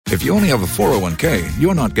If you only have a 401k,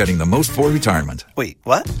 you're not getting the most for retirement. Wait,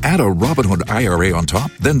 what? Add a Robinhood IRA on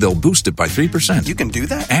top, then they'll boost it by 3%. You can do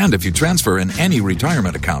that? And if you transfer in any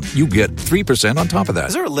retirement account, you get 3% on top of that.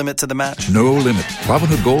 Is there a limit to the match? No limit.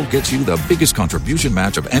 Robinhood Gold gets you the biggest contribution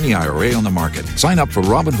match of any IRA on the market. Sign up for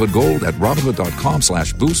Robinhood Gold at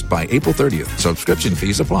Robinhood.com/boost by April 30th. Subscription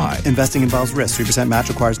fees apply. Investing involves risk. 3% match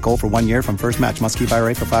requires gold for 1 year from first match. Must keep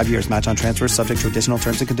IRA for 5 years. Match on transfers subject to additional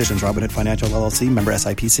terms and conditions. Robinhood Financial LLC, member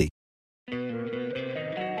SIPC.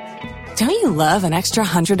 Don't you love an extra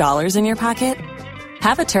 $100 in your pocket?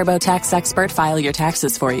 Have a TurboTax expert file your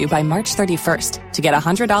taxes for you by March 31st to get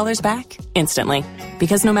 $100 back instantly.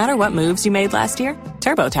 Because no matter what moves you made last year,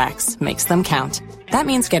 TurboTax makes them count. That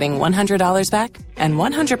means getting $100 back and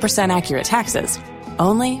 100% accurate taxes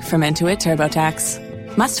only from Intuit TurboTax.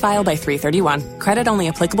 Must file by 3/31. Credit only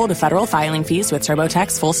applicable to federal filing fees with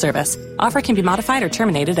TurboTax full service. Offer can be modified or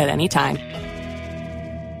terminated at any time.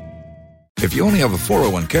 If you only have a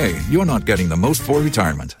 401k, you're not getting the most for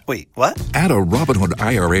retirement. Wait, what? Add a Robinhood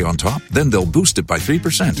IRA on top, then they'll boost it by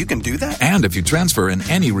 3%. You can do that? And if you transfer in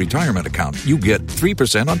any retirement account, you get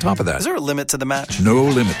 3% on top of that. Is there a limit to the match? No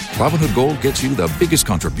limit. Robinhood Gold gets you the biggest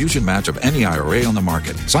contribution match of any IRA on the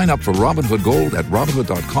market. Sign up for Robinhood Gold at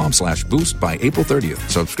Robinhood.com/boost by April 30th.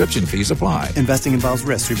 Subscription fees apply. Investing involves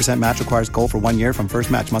risk. 3% match requires gold for 1 year from first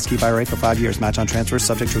match. Must keep IRA for 5 years. Match on transfers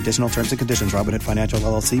subject to additional terms and conditions. Robinhood Financial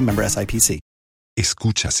LLC, member SIPC.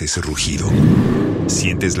 Escuchas ese rugido.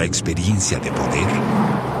 Sientes la experiencia de poder,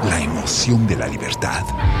 la emoción de la libertad.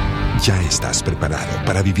 Ya estás preparado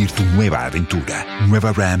para vivir tu nueva aventura.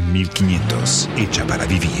 Nueva Ram 1500, hecha para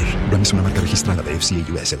vivir. Ram es una marca registrada de FCA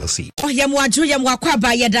US LLC.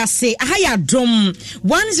 Yamwakwa yadase ahaya dom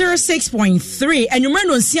 106.3 and you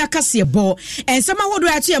know sia Kasiebo and some would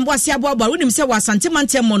atu yambo asiabo but we say wasante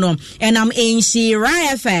mantemono and I'm in Shira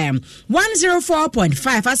FM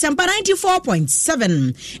 104.5 asempa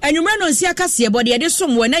 94.7 and you know sia Kasiebo de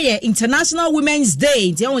some when International Women's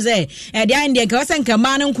Day you say e dey and ka wasanka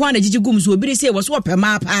man nko na jigum so obi say was wo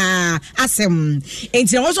pema pa asem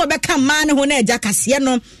enti wo so be kan man ho na eja kase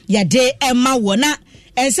no ye de ema wona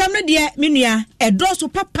ensam no de menua edo so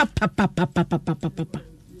papa.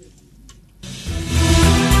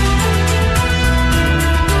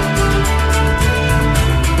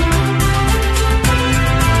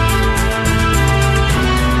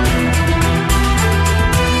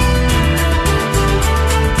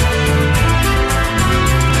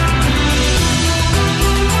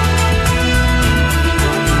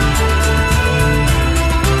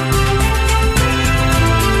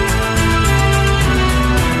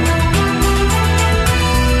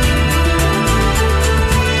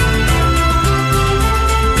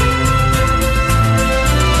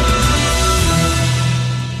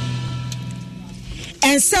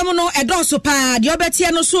 Samuno edoso pa de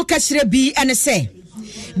obetie no so kachire bi ene se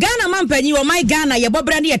Ghana mampanyi wo my Ghana ye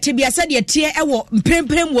bobra ne yetebia se de tie ewo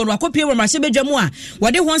mpremprem wo no akopie wo mrase bedwamu a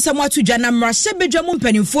wode ho nsam atu dwa na mrase bedwamu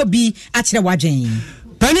mpanimfo bi akire wadwen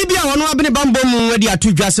pani bia wono abene bambom wadi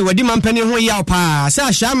atu dwa se wadi mampani ho yaw pa se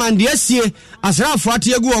ahya man de asie asrafo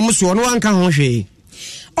ate agu wo so no wanka ho hwe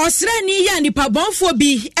Osrani ya nipa bonfo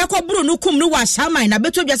bi ekoburu no kum no wa shaman na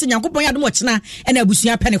beto dwa se nyankopon ya dum ochina ena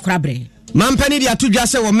abusua pene korabre mampani de atu dwa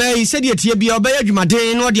se wo mai se de tie bia obaya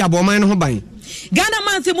dwumaden no de aboman no ho ban Ghana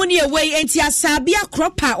month muni away enti asabia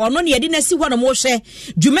kropa ono ne yedi nasi hwo no mo hwe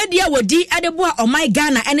dwumadia wodi adebo a my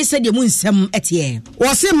Ghana ene se de mu nsam etie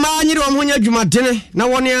wo se ma nyire wo honya dwumaden na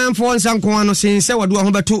woni amfo nsanko ano sense wado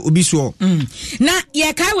ho beto obi so na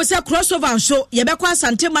ye kai wo se crossover so ye be kwa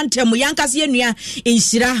asante mantem yankase yenua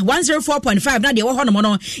enhyira 104.5 na de wo ho no mo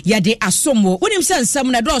no ye de asomo wonim se nsam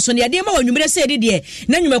na do so ne ye de ma wanwumire se de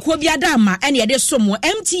na nwumako bi adama ene ye de somo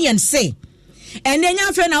MTN say and then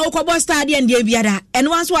you na okobo stadi and dey biada and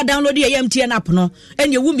once we download the MTN app no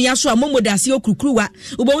and you wumi aso amomo dase okukruwa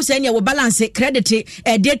ubo se nya wo balance credit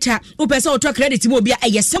data wo pese auto credit mo bia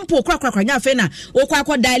eye simple kwakwa nya fe na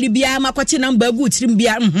okwa dial bia makoche number gu tirim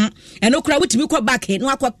bia and okra wutimi ko back no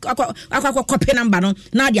akwa copy number no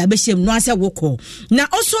na dia behiem no ase woko na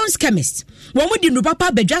Oson's chemist wo mo di no papa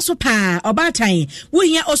bedwa so pa obatan wo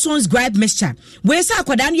hia Oson's gripe mixture we say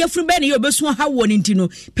akoda na yefuru be na ye obesu ha wo ni ntino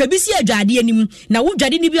pebisi adwade anim na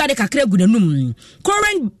wudwade ni bia de kakra gu nanum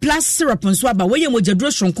current plus syrup nso aba wo ye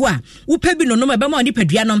mojaduro shonko a wo pebi no no be ma oni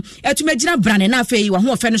padua no etumagina brane na afei wo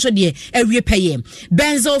ho ofe no so de awie peye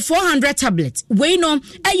benzo 400 tablets we no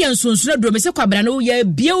aye nsonsuno duro me se kwabra no ye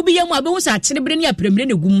bia obi ye mu abe wo sa akyere ne apremire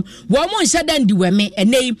ne gum wo mo nhya dan di weme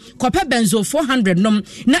enei kope benzo 400 nom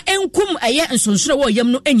na enkum aye nsonsuno wo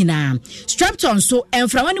yam no anyina strepton so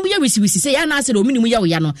enfrawa ne mu ye wisiwisi se ya na ase de omini mu ye wo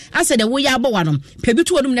ya no ase de wo ya abo wa no pebi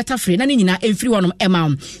to onum neta free na ne nyina free one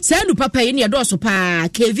emma. Send papa in your doors pa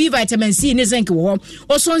KV vitamin C in zinc wo.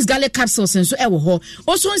 Oson's garlic capsules and so ewo.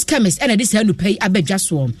 Oson's chemist and this hand to pay a bed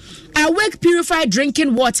just one. Awake purified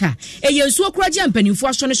drinking water. E yensuo kuraji ampanimfo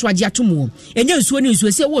asone so age atomo. Enye nsuo ni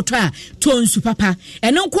nsuo se woto a ton su papa.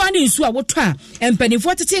 Eno kwa ni nsuo a woto a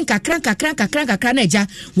ampanimfo tete kakran na eja.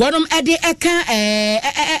 Wonom ede eka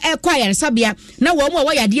kwa yaresabia na wo mo a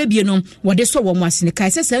wayade abie no wode so wo mo asene kai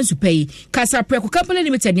se sansu pay. Kasa Preko Company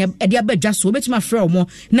Limited ede abadwa so betima frɛ wo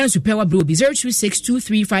na nsu pay wa bro bi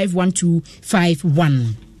 0262351251.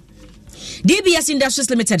 DBS Industries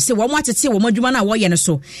Limited say wo atete wo adwuma na wo ye no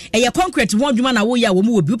so eye concrete wo adwuma na wo ye wo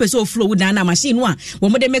mu obi pese o flow dan na machine no a wo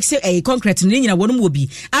mo de mix concrete ni nyina wo no mu obi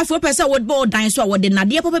afo pese wo bo dan so a wo de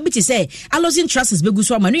nade papa bi ti say Allosin trusses begu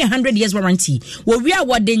so ama no 100 years warranty wo wi a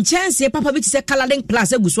wo de chance papa bi ti say Coloring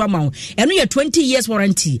Plus egu so ama eno ye 20 years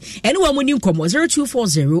warranty eno wo mo ni nkomo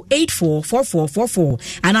 0240844444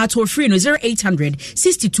 and our toll free no 0800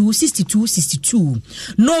 626262.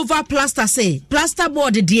 Nova Plaster say plaster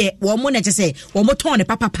board de wo mo na say wo mo ton ne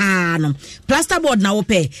papa no plaster board na wo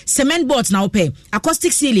pay cement board na wo pay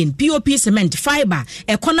acoustic ceiling POP cement fiber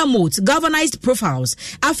corner mold galvanized profiles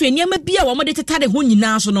afi niam bia wo mo de teta de ho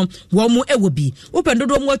nyina so no wo mo ewo bi open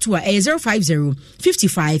dodo mo to a 050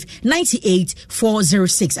 55 98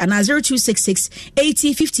 406 and 0266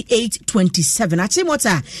 80 58 27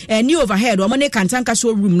 achimota new overhead wo mo ne kantanka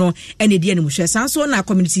showroom no ene de ne muhwe sanso na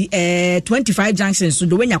community 25 junctions so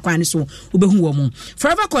do wenya kwan so obehu wo mo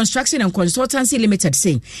Forever Construction and Consultancy Limited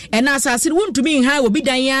say and as I said won't to me how will be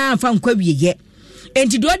done from Quavier.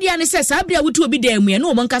 Enti dodia ne se sabria wutu obi da mu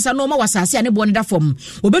no monkasa no ma wasase ane bo ne da fom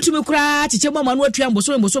obetumi kura chichebo ma no atua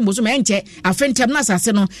mboso me enche afrentem na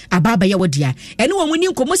asase no ababa ye wodia ene wo muni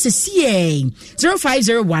nkomo sesie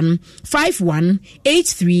 0501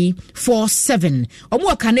 518347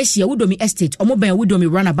 omo kanehia wudomi estate omo ban wudomi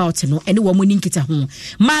runabout no ene wo muni nkita ho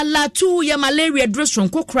malatu ya malaria drosron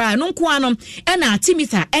kokra no nko ano ena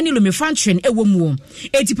atimitha ene lumefantrin ewo mu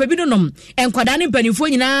etipabi no nom enkwada ne mpanifo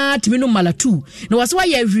nyina timi no malatu no was why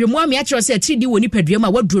you remove a say 3D woni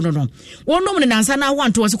pedua what do no wonom ne nansa na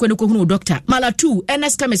want to was kwene kohunu doctor malatu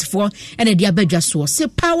ns chemist for and the abedwa so say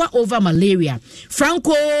power over malaria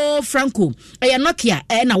franco Nokia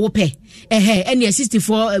na wope any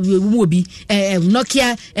 64 wobi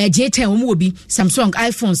Nokia J10 wobi Samsung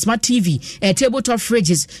iPhone smart TV tabletop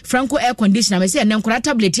fridges franco air conditioner me say nkora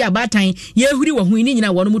tablet ya batan ye huri wo hu ni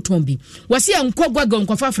nyina wono mutombi wase nkogwa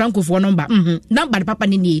nkofa franco for number number papa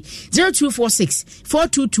ni 0246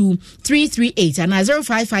 422 338 and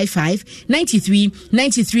 0555 93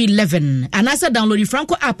 and as download the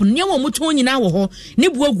franco app ne wo muton nyina wo ho ne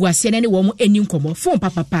buagu ase ne wo mo eni nkomo phone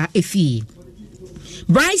papa efi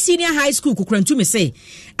Bright Senior High School kukrantu me say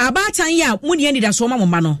abatan ya muni eni da so ma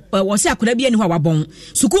mama no wo se akoda bi eni ho wabon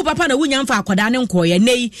school papa na wunya mfa akoda ne nkoye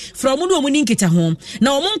nei from mu no muni nkita ho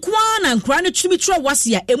na omo nkoa na nkra ne tumi tro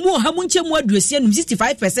wase a emu ha mu nche mu aduasie no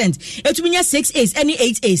 65% etumi nya 6 A's any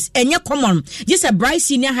 8 A's enye common just a Bright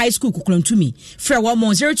Senior High School kukrantu me fra wa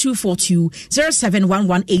mo 0242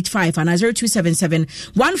 071185 and 0277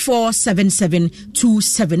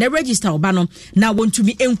 147727 na register obano na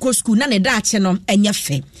wontumi enko school na ne da ache no enye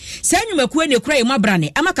fe sanyumaku ne kura e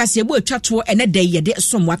mabrane Kasiebo atwato ene da yede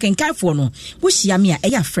somwa kenkanfo no wo hia me a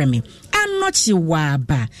eya freme anochi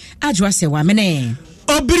waba adwa se wa mene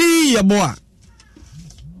obri yeboa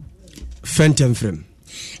fentem frem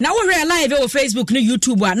na we live on Facebook no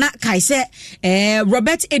YouTube na kai se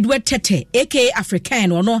Robert Edward Tete aka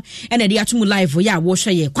African ono ene de atomu live ya wo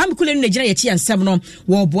hwe ye kwamkule no gina ye chi ansem no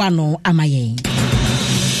wo boa no amaye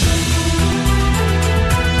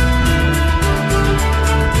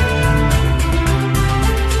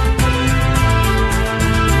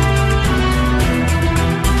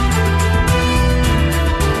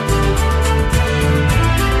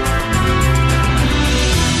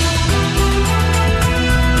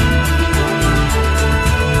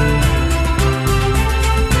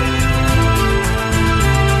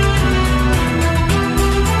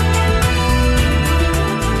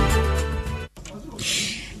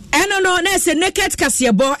Naket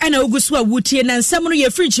Kasiebo and Auguswa Wuti and Samuel ye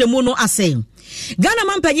French Mono ase. Ghana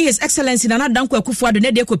Mampanyi His Excellency Nana Danko Akufo-Addo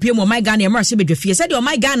ne de kopie mo my Ghana emerse bedwafie said o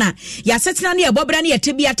my Ghana ya setina ne ebobra ne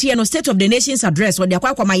yetebia no State of the Nations address wo de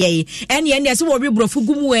akwa ye ene se wo rebrofu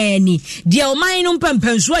gumu ani de o my no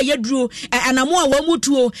mpampanso a yeduro anamo a wo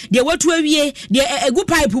mutuo de watu awie de egu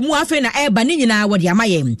pipe mu afa na eba ne nyina wo de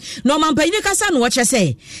amaye no Mampanyi kasa no wo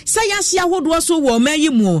kyese sayansi ahodo so wo mayi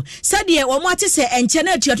mu sade wo mo ate se enche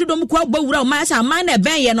na atuatodom kwa gbawura o my sa man na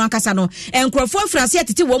ben ye no akasa no enkrofo frase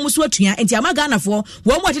atete wo mu so atua enti amaga Ghana for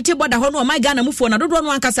wo mo tete boda ho no my Ghana mu for na dodo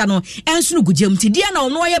no ankasa no enso no gugem ti dia na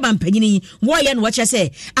no ye bampanyini wo ye no che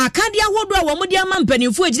se akade ahodo a wo mo dia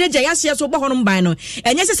mampanimfo agireja yase so bo ho no ban no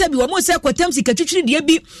enye se bi wo mo se kwatam sika twitwiri dia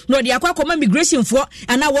bi no dia akwa migration for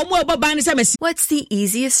ana wo mo obo ban se mesi. What's the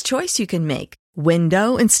easiest choice you can make?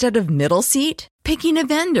 Window instead of middle seat? Picking a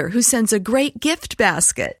vendor who sends a great gift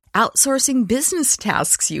basket? Outsourcing business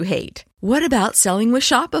tasks you hate? What about selling with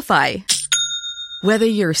Shopify? Whether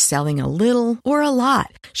you're selling a little or a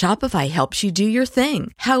lot, Shopify helps you do your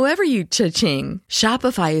thing, however you cha-ching.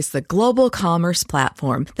 Shopify is the global commerce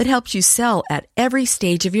platform that helps you sell at every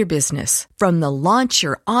stage of your business. From the launch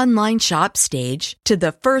your online shop stage to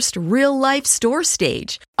the first real-life store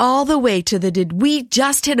stage, all the way to the did we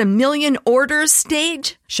just hit 1 million orders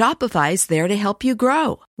stage. Shopify's there to help you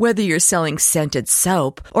grow. Whether you're selling scented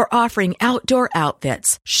soap or offering outdoor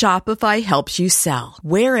outfits, Shopify helps you sell.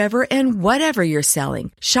 Wherever and whatever you're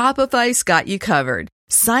selling, Shopify's got you covered.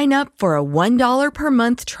 Sign up for a $1 per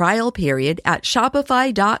month trial period at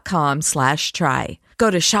shopify.com/try. Go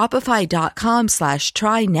to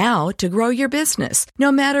shopify.com/try now to grow your business, no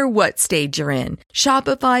matter what stage you're in.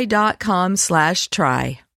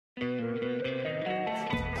 Shopify.com/try.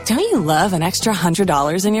 Don't you love an extra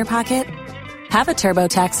 $100 in your pocket? Have a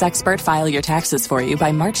TurboTax expert file your taxes for you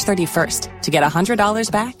by March 31st to get $100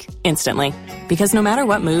 back instantly. Because no matter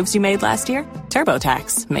what moves you made last year,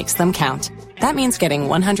 TurboTax makes them count. That means getting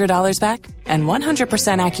 $100 back and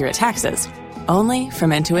 100% accurate taxes, only from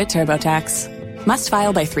Intuit TurboTax. Must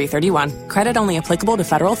file by 3/31. Credit only applicable to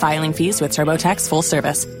federal filing fees with TurboTax full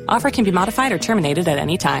service. Offer can be modified or terminated at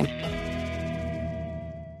any time.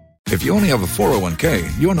 If you only have a 401k,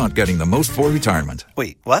 you're not getting the most for retirement.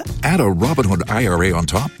 Wait, what? Add a Robinhood IRA on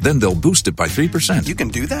top, then they'll boost it by 3%. You can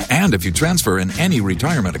do that? And if you transfer in any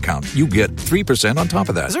retirement account, you get 3% on top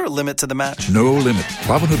of that. Is there a limit to the match? No limit.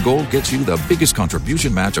 Robinhood Gold gets you the biggest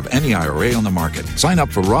contribution match of any IRA on the market. Sign up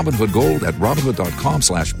for Robinhood Gold at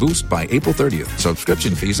Robinhood.com/boost by April 30th.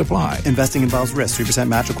 Subscription fees apply. Investing involves risk. 3%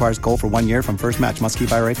 match requires gold for 1 year from first match. Must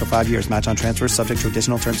keep IRA for 5 years. Match on transfers subject to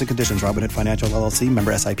additional terms and conditions. Robinhood Financial LLC.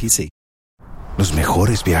 Member SIPC. Los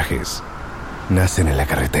mejores viajes nacen en la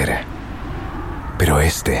carretera, pero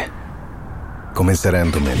este comenzará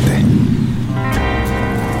en tu mente.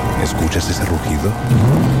 ¿Escuchas ese rugido?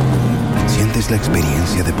 ¿Sientes la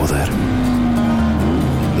experiencia de poder?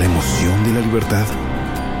 ¿La emoción de la libertad?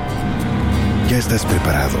 Ya estás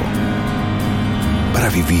preparado para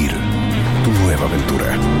vivir tu nueva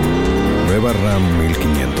aventura. Nueva RAM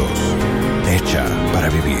 1500. Hecha para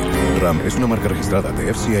vivir. RAM es una marca registrada de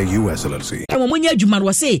FCA US LLC. Womunya adwuma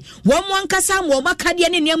no se wo mo ankasa mo makade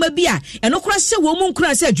ne niam bia eno kora se wo mu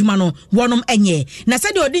nkura se adwuma no wonom enye na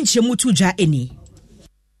se de odi nkyemu tu dwa eni.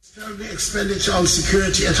 The expenditure on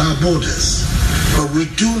security at our borders, but we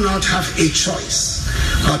do not have a choice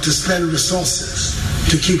but to spend resources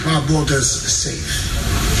to keep our borders safe.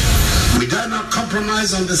 We dare not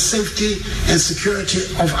compromise on the safety and security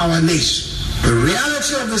of our nation. The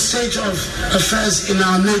reality of the state of affairs in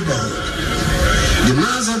our neighborhood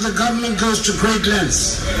demands that the government goes to great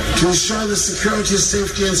lengths to ensure the security,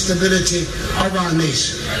 safety, and stability of our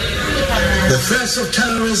nation. The threats of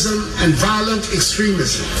terrorism and violent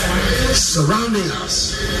extremism surrounding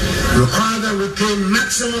us require that we pay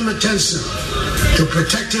maximum attention to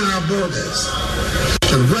protecting our borders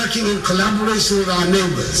and working in collaboration with our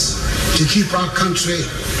neighbors to keep our country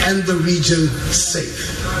and the region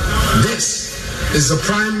safe. This is the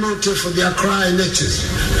prime motive for the Accra initiative,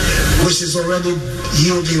 which is already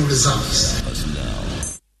yielding results.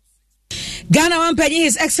 Ghana Wampanyi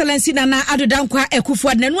His Excellency Nana Adodankwa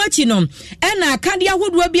Ekufuad Nanuachi no ena kade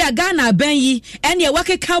ahodo bia Ghana ban yi ene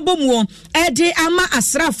wake kabomu ede ama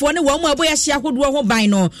asrafo ne wo mu aboyahye ahodo ho ban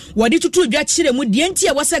no wode tutu dwa kire mu de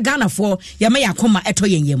ntia wose Ghana fo yama yakoma eto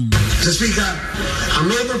yenyem. Mr. Speaker,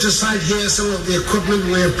 I'm able to cite here some of the equipment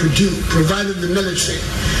we have provided the military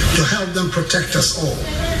to help them protect us all.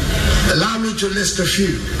 Allow me to list a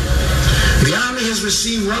few. The Army has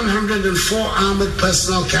received 104 armored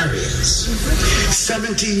personnel carriers,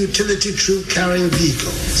 70 utility troop carrying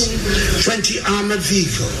vehicles, 20 armored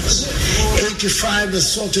vehicles, 85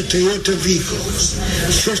 assorted Toyota vehicles,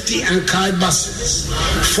 50 Ankai buses,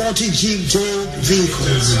 40 Jeep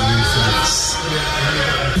vehicles,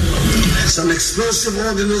 some explosive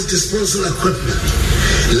ordnance disposal equipment,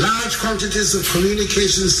 large quantities of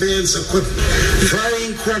communication surveillance equipment,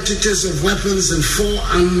 varying quantities of weapons, and 4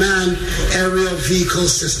 unmanned aerial vehicle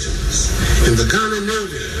systems. And the Ghana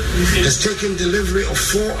Navy has taken delivery of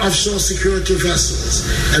 4 offshore security vessels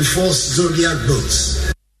and 4 Zodiac boats.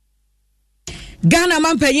 Ghana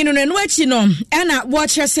mampanyin no no achi no na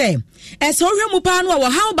watch say so hwe mu pa no wo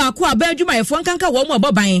how ba ko aba adwumayefo nkanka wo mu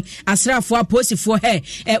oboban asrafo aposifo he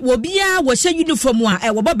wo bia wo hye uniform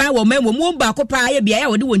a wo boban wo mam wo mu ba ko pa ya bia ya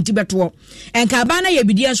wo de wonti beto enka ba na ya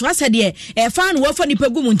bidie so asade fa no wo fa nipa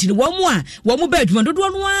gu mu ntini wo mu a wo mu ba adwuma dodo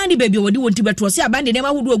no ani ba bia wo de wonti beto se abande ne ma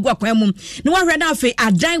hodo ogu akwan mu ne wo hwe na afi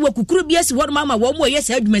adan wo kukuru bia si ho no mama wo mu ye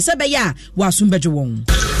se adwuma se be ya wo asum beje won.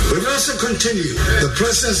 We will also continue the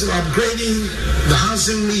process of upgrading the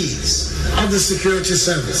housing needs of the security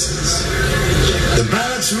services. The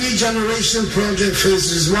Barracks Regeneration Project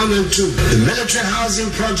Phases 1 and 2, the Military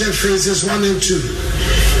Housing Project Phases 1 and 2,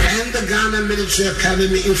 and the Ghana Military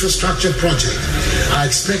Academy Infrastructure Project are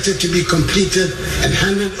expected to be completed and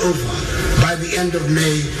handed over by the end of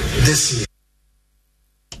May this year.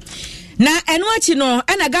 Na enwachi no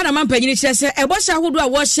na Ghana mampanyini kire se ebosha hodo a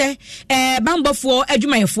wo hye bambofo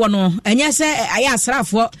adwumayefo no enye se aya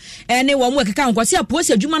asrafo ne wo mu ekeka nkwose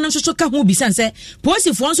aposi adwuma no nso ka ho bisan se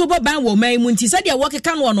posifo nso boban wo man mu nti se de wo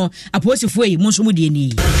keka no aposifo yi mu nso mu de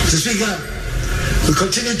ni. Speaker, we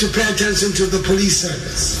continue to pay attention to the police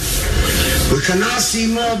service. We can now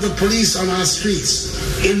see more of the police on our streets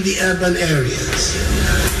in the urban areas.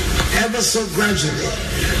 Ever so gradually,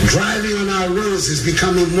 driving on our roads is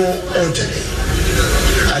becoming more orderly.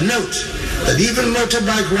 I note that even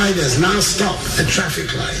motorbike riders now stop at traffic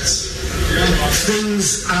lights.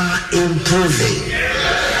 Things are improving.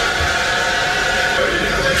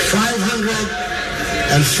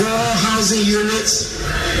 504 housing units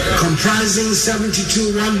comprising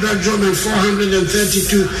 72 one-bedroom and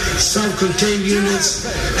 432 self-contained units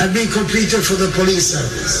have been completed for the police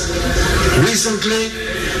service. Recently,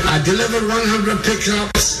 I delivered 100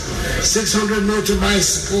 pickups, 600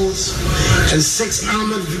 motorbicycles, and 6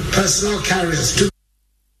 armored personnel carriers to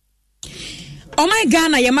Oh my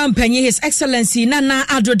Ghana yamampanyi His Excellency Nana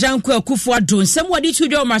Addo Dankwa Akufo-Addo nsem wadi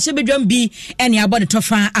tudwo marche bedwam bi ene abode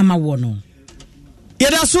tofa amawo no.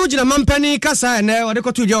 Yeda so gina mampani kasa ne wode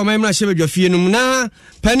ko tudwo ma mra shebedwa fie num na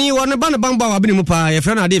pani won ba no bamba wa bini mu pa ye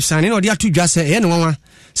frana Dave Sane na ode atudwa se ye ne wanwa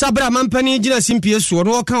sabra mampani gina simpie so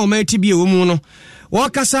no ka o ma tibie wo mu no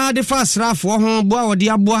wakasa de fa asrafo ho boa wode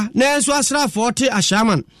aboa na enso asrafo te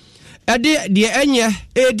ahyaman ede de enye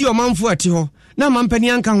edi omanfo ati ho na mampani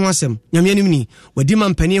anka ho asem nyame anim ni wadi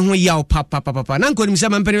mampani ho yaw papa na nko nim se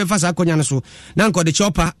mampani be fa sa akonya no so na nko de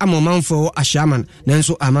chopa ama omanfo ahyaman na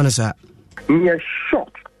enso amanasa. We are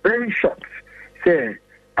shocked, very shocked, say,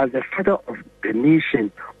 as the father of the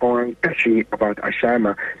nation on country about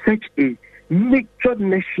Ashama, such a major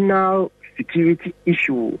national security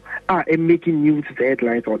issue are making news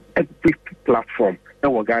headlines on every platform that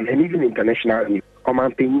we're Ghana and even internationally.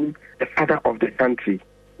 Omanpeni, the father of the country,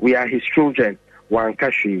 we are his children,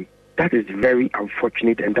 Wankashi. That is very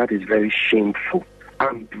unfortunate and that is very shameful.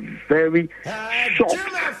 I'm very shocked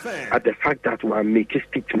at the fact that we are making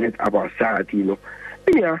statements about society, you know.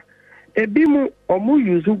 Yeah, ebimu omu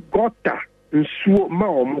yuzu gota nsuo ma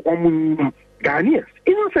omu Ghanaians,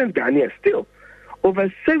 innocent Ghanaians still.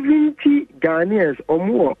 Over 70 Ghanaians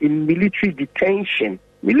omu in military detention.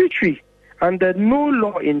 Military. Under no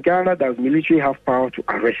law in Ghana does military have power to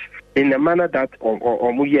arrest in a manner that,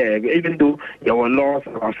 even though there were laws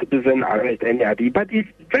about citizen arrest and but it's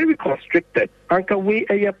very constricted. Anka we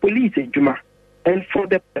a police juma, and for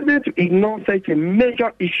the president to ignore such a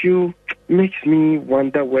major issue makes me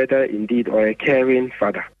wonder whether indeed or a caring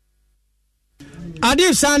father.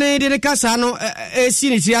 Adif Sane de kasa no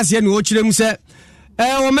siniti ase no ochirem se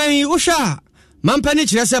o man usha mampani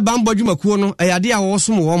kire se bambo dwumakuo no ayade a wo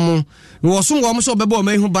som wo mo no wo som wo mo so bebo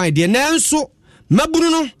man hu ban de nanso mabunu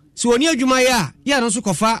no si oni adwuma ya no so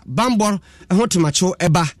kofa bambor ho temacho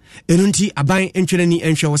eba enunti aban entwerani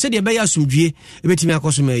enhwe wo se de be ya asumdwie ebetimi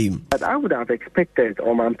akoso mayim. But I would have expected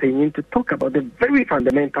Omanpeni to talk about the very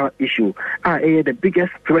fundamental issue, the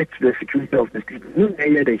biggest threat to the security of the state, not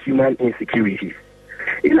the human insecurity.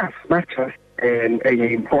 In as much as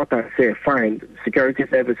important say fine security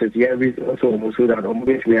services is also so that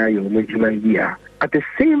at the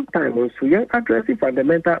same time also young addressing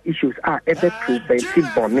fundamental issues are ever preventive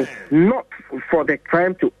bonnet, not for the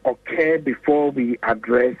crime to occur before we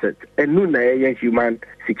address it. And no human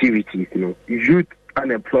security, youth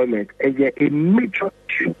unemployment is a major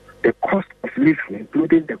issue. The cost of living,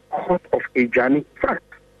 including the cost of a journey fact.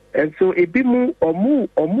 And so ebimu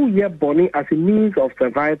omu ye boni as a means of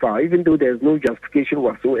survival, even though there's no justification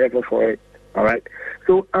whatsoever for it. All right.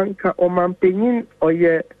 So anka Omanpeni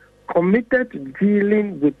oye committed to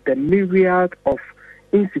dealing with the myriad of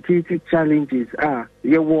insecurity challenges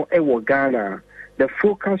Ghana. the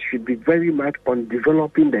focus should be very much on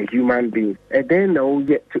developing the human being, and then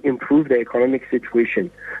get to improve the economic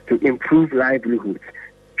situation, to improve livelihoods,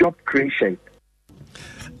 job creation.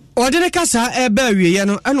 Ordinary Kasa Eberry,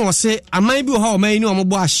 and was say, I might be how many no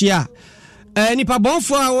more share. Nipa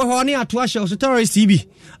bonfo a wo ho ne atoa hye so terrorist bi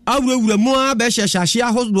awurawura mu a be hye hye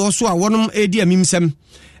hospital so a wonom edi amimsem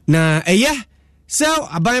na eye se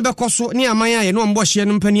aban be koso ne aman aye no mbo hye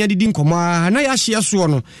no mpani adidi nkomo na ya hye so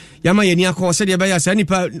no ya ma yeni akọ se de be ya sa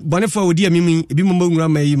nipa bonefo odi amimi ebi mo nwura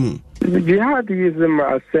ma yi mu. Jihadism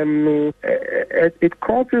it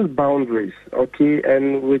crosses boundaries, okay,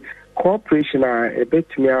 and with cooperation are a bit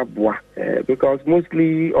more because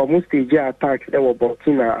mostly almost AJ attacks that were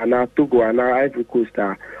Burkina and Togo and Ivory Coast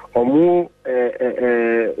are more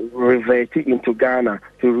reverted into Ghana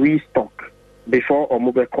to restock before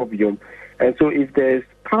Omube Cobium. And so if there's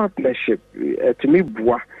partnership to me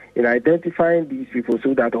in identifying these people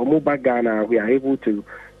so that Omuba Ghana we are able to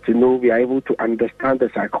know, we are able to understand the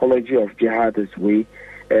psychology of jihad this way.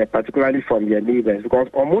 Particularly from their neighbors, because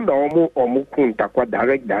omu kuntakwa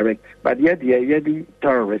direct, but yet the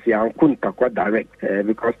terrorists are kuntakwa direct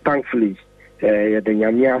because thankfully the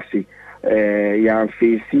Nyamiasi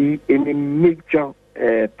facing any major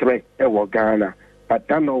threat in Ghana. But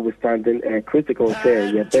that notwithstanding, critical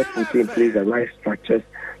say you better put in place the right structures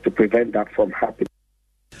to prevent that from happening.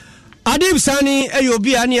 Adib Sani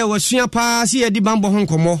ayobi ani wasua pa si edi bambo ho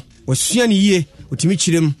nkomo wasua ni yie otimi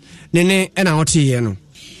chirem nene na wote no.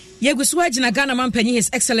 Yeguswa jina Ghana mampanyi His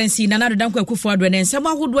Excellency Nana Danko Akufo-Addo ne nsɛm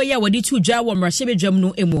ahodoɔ yɛ wɔde tu dwa wɔ mmarahyɛbadwam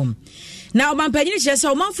no emom. Na mampanyi kyerɛ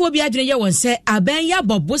sɛ ɔmanfoɔ bi adwene yɛ wɔn sɛ aban yɛ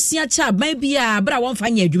abɔbosia kyɛ aban bi a bra wɔn fa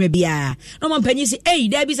nyɛ adwuma bi a. Na mampanyi sɛ ei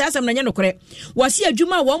da bi sɛ asɛm na nyɛ nokorɛ. Wɔsi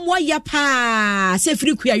adwuma wɔn mo ayɛ pa sɛ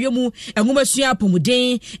firi kuayɛ mu enguma sua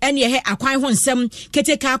apomuden ɛne yɛ akwan ho nsɛm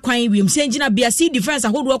keteka akwan wiem sɛ ngina bia si defense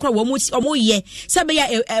ahodoɔ kora wɔn mo yɛ sɛ be ya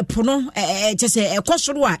pono kyɛ sɛ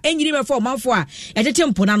ɛkɔsoro a enyiri mɛfo ɔmanfoɔ a ɛtete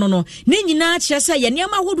mpona no ne nyina kyerɛ sɛ yɛ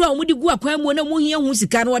nneɛma ahodoɔ a wɔn de gu akwan mu na mu hia hu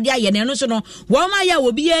sika no wɔde ayɛ ne no so no wɔn ma yɛ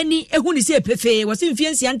obi ani ehu ni sɛ pefe wɔsi mfie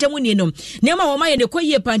nsia ntam ni no nneɛma wɔn ma yɛ ne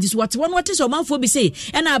kɔyie panti so wɔte wɔn wɔte sɛ ɔmanfoɔ bi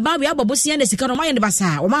sɛ ɛna aba bi abɔbosia ne sika no ma yɛ ne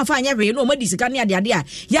basa wɔn afa anyɛ hwee no wɔn di sika ne ade a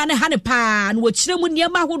ya ne ha ne pa no wɔkyerɛ mu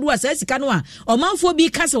nneɛma ahodoɔ a sɛ sika no a ɔmanfoɔ bi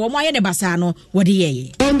ka sɛ wɔn ayɛ ne basa no wɔde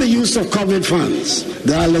yɛyɛ. On the use of COVID funds,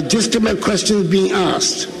 there are legitimate questions being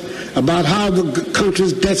asked about how the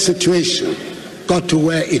country's debt situation got to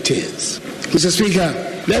where it is. Mr. Speaker,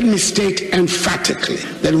 let me state emphatically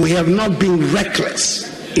that we have not been reckless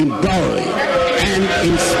in borrowing and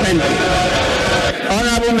in spending.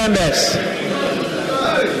 Honorable members,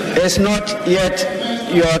 it's not yet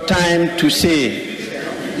your time to say,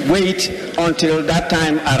 wait until that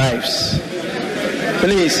time arrives.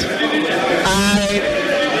 Please,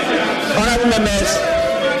 honorable members,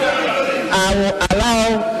 I will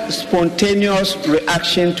allow spontaneous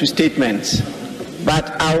reaction to statements,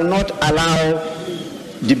 but I will not allow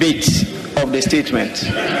debate of the statement.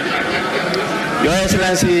 Your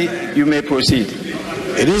Excellency, you may proceed.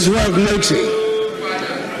 It is worth noting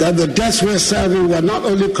that the debts we're serving were not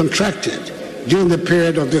only contracted during the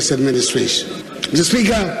period of this administration. Mr.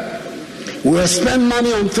 Speaker, we will spend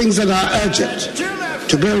money on things that are urgent,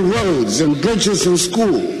 to build roads and bridges and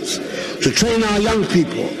schools, to train our young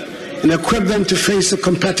people and equip them to face a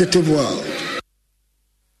competitive world.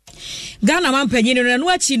 Ghana mampanyi no no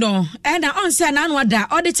achi no na onse na anwada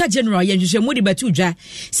auditor general yenhwehwemu de batudwa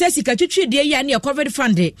se sika twetwedie ya ne COVID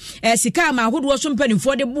fund sika ma ahodo so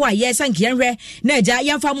mpanimfo de boa ye sanke yenhwe na agya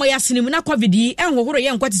yamfa mo yasenim na COVID yi enhohoro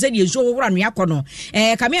ye nkwate se de nso hohoro no yakọ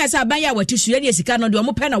kame ya se aban ya watisua ne sika no de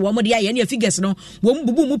omo pe na wo mo de ya ne figures no wo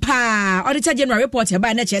mbubu mu pa auditor general report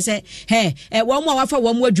ba na chese wo mo wafa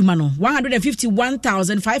wo mo adwuma no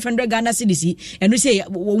 151,500 Ghana cedis enu se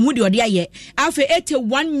wo hu de ode aye afa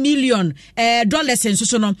 81 million dollars and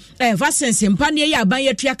so no vaccines mpane ya aban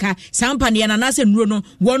ya tuaka sampane ya nanase nuro no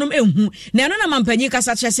wonum enhu na no na mampanyi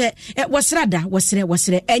kasa kyese wasrada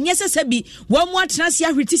wasre enye sese bi wo mo atena se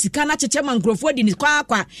ahweti sika na kyekye mankrofo di ni kwa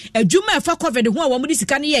adwuma efa COVID ho a wo mo di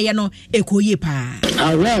sika ne ye no ekoye pa.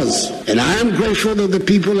 I was and I am grateful that the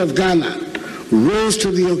people of Ghana rose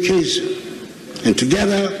to the occasion, and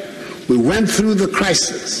together we went through the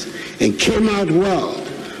crisis and came out well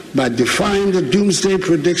by defying the doomsday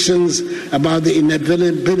predictions about the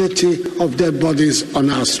inevitability of dead bodies on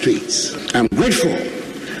our streets. I'm grateful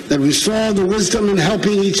that we saw the wisdom in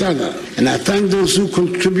helping each other, and I thank those who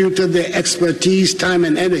contributed their expertise, time,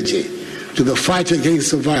 and energy to the fight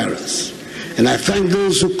against the virus. And I thank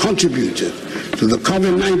those who contributed to the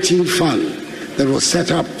COVID-19 fund that was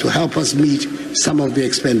set up to help us meet some of the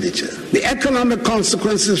expenditure. The economic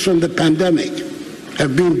consequences from the pandemic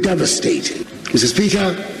have been devastating. Mr.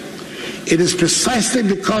 Speaker, it is precisely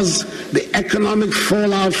because the economic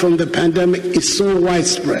fallout from the pandemic is so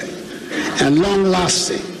widespread and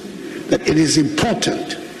long-lasting that it is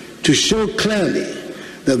important to show clearly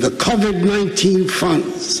that the COVID-19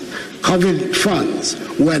 funds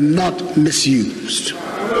were not misused.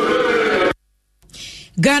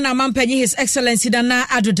 Ghana Mampenyi His Excellency Dana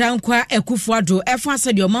Adodankwa Ekufuado Efa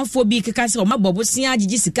said your manfo bi keka se o mabobo sia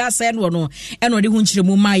agigi sika sa no eno de hu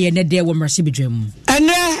nkyeremu ma ye ne de wo mrase bidwam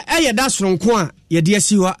ene eye da soronko a ye de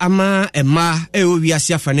asi ho ama ema o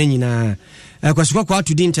wiase afa na nyina kwasukwa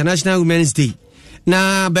to the International Women's Day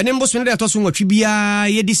na benembo so ne de toso nwatwe bia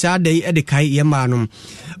ye di sa dai e de kai ye ma no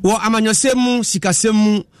wo amanyosemu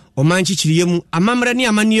sikasemu o manchichiriyemu amamre ne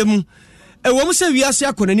amaniyemu wo mu se wiase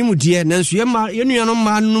akonanimu de nanso ye nuanom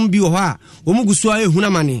ma nom bi wo ha wo mu guso a ehuna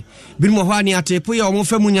mane bi mo ho ani atepo ye wo mu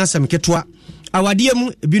fa mu nyasam ketwa awade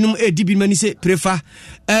mu binum edi bi mani se prefa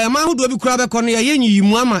ma hodo bi kura be kono ye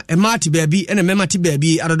nyiyimu ama e ma te baabi ene mema te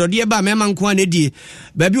baabi adodode ba mema nko a na die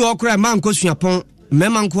baabi wo kura ma nko suapon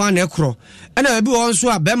mema nko a na ekro ene baabi wo nso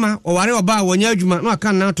a bema oware oba wonya adwuma no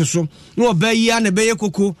aka na to so no oba yi a na be ye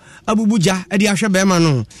koko abubuja e de ahwe bema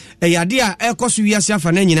no yade a ekoso wiase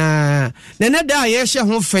afa na nyina na ne da ye hye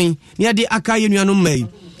ho fen ne de aka ye nuanom mai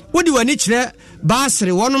wodi wani kire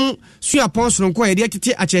baasere wonom suapon soronko ye de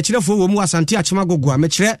tete akyerɛkyerɛfo wo mu Asante Achemagogo a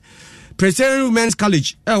mekire President Women's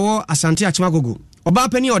College wo Asante Achemagogo oba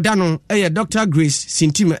pani oda no ye Dr. Grace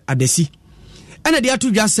Sintim Adesi ena de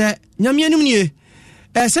atu dwa se nyame anim nie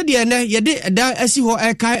se de ne ye de da asi ho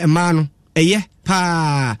kai ema no eye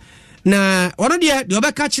pa na wono de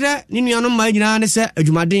obeka kire ni nuanom ma nyina ne se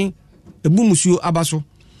adwumaden ebu musuo abaso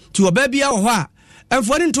ti oba bia wo ho a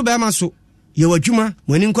emfori nto be ma so ye wadwuma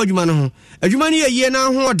mwani nkwa dwuma no ho adwuma ne ye na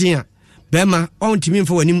ho oden a be ma ontimi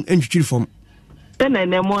mfa wanim entwitwiri fom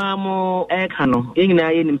Tena mo kano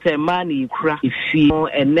yina ye nim se ma na ikura ifi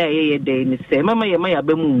ene ye de ni se mama ye ma ya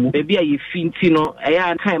ba mu be bia ye fi nti no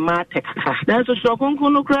ya kan ma tekaka dan so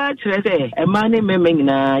shokonkon no kura kire se e ma ne mema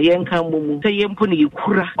nyina ye nkan bomu se ye mpo ne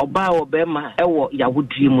ikura oba wo be ma ewo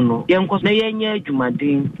yawodi mu no ye nko na ye nya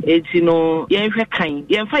adwumaden eti no ye hwe kan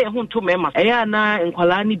ye mfa ye ho nto mema ya na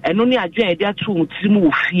nkwala ni eno ne adwen e de atru mutirim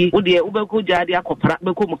wo fie wo de ubeko jade akopra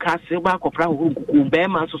beko mu kase ba akopra ho gugu be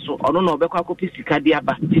ma so so ono no obeko akopisi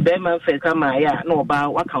kadiaba ti be man fe kama ya na oba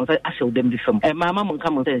wa counter ashe dem di fam mama mon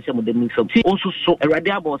kama se se mo dem fam ti onsuso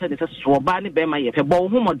erade abo se se so oba ne be ma ye fe bo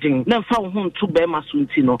ho modin na mfa ho nto be ma so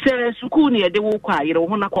nti no se suku ne ye de wo kwa yire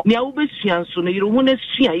ho na ko ne awu besua nso ne yire ho na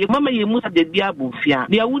sua ye mama ye musa de bia bo fia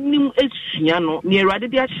ne awu nim esua no ne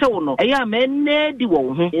erade de ahye wo no eya ma ene di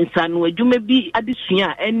wo ho insanu adwuma bi ade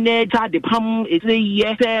sua ene ta de pam ese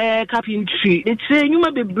ye se carpentry e tre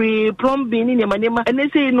nyuma bebre plumbing ne manema ene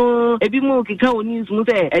se no ebi mo kika oni nso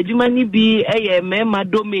se adwuma ni bi eye mema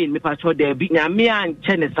domain me pacho de bi nyame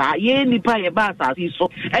anche ne sa ye nipa ye ba asasi so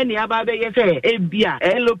ene aba be ye se ebia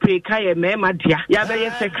elope ka ye mema dia ya be ye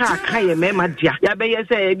se ka ye mema dia ya be ye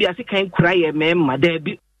se ebia se kan kura ye mema da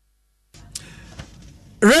bi.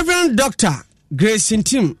 Reverend Dr. Grace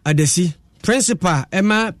Sintim Adesi, Principal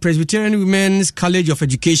Emma Presbyterian Women's College of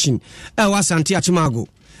Education ewa Asante Achemagogo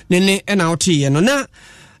nene ena oti ye no na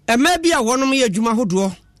ema bia wonom ye adwuma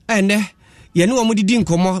hodo ene ye ne wo didi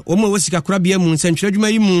nkomo wo mo wasika kora bia mu nsantwere adwuma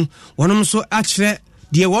yi mu wonom so akyere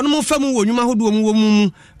de wonom fa mu wo nwuma hodo mu wo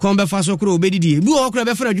mu kon be fa so kora obedidi bi wo kora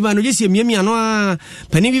be fa adwuma no gese miamia no a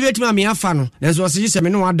pani bi betima me afa no nenso se gese me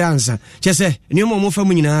no wadansa chese ne mo fa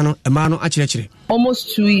mu nyina no ema no akyere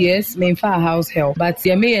almost 2 years me for house help but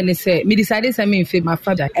yeah me and say me decided say me fit my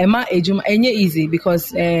father ema ejuma enye easy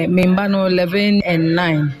because me mba no 11 and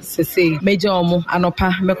 9 say major omo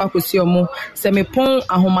anopa me kwakosi omo say me pon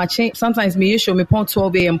ahomache sometimes me show me pon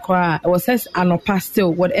 12 am cry I was says anopa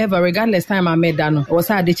still whatever regardless time I made that no I was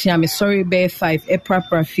had the me sorry be 5 e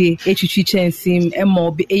proper fee echichi chensim e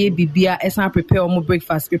mo be e bibia e san prepare omo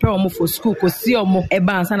breakfast prepare omo for school kosi omo e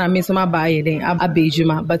ban san na me so ma buy then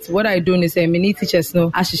abejuma but what I do is say me need teachers no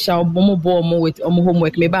ashisha omo bo with omo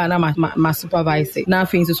homework me ba na my supervisor na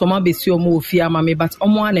things so ma be si omo ofia ma me but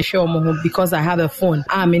omo na share omo because I have a phone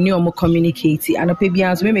me ni omo communicate and ope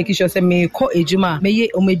bians me make sure say me call ejuma me ye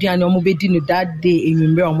omo duane omo be di no that day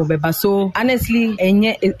enwumre omo beba so honestly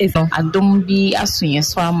enye is adom bi asunye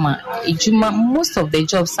so ama ejuma most of the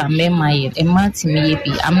jobs are men my I'm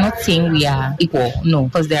not saying we are equal no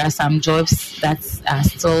because there are some jobs that are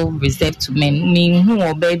still reserved to men me who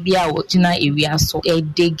obaby a wojina area so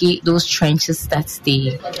dig those trenches that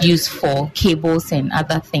they use for cables and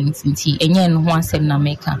other things nti enye no ho asem na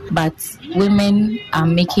meka but women are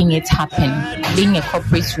making it happen. Being a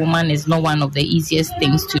corporate woman is not one of the easiest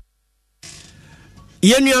things to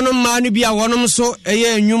yenuanom ma no bia wonom so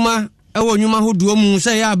eye enwuma ewo nyuma hoduo mu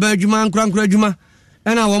se ya ba adwuma nkura adwuma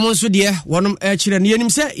ena wo mo nso de wonom kire ne yenim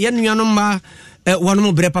se ye nuanom ma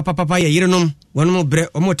wonom bre papa ye yerenom wonom bre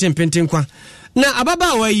omo tempenten kwa na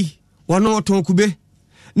ababa wai wono oton kube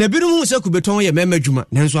na birum se kube ton ye mema adwuma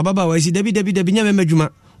nanso ababa wai si dabi nya mema adwuma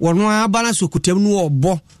wono abana so kutem no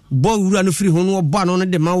obo wura no firi ho no obo ano no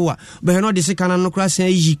de mawa be no de sika no kra san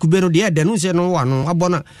yi kube no de de no se no wa no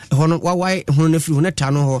abona ho no wawai ho no firi ho na ta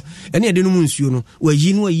no ho ene de no mu nsuo no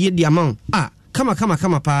wayi no yi de ama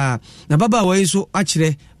kama pa na baba wai so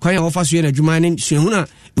akire kwan ya wofa so ye na adwuma ne suhuna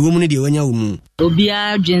ewo mu ne de wanya wo mu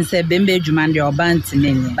obia dwense bembe adwuma de obant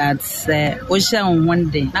neni but o sha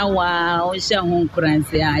honde na wa o sha hon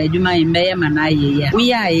kuranse a adwuma imbe mana ayeye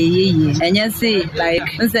we ayeye enye say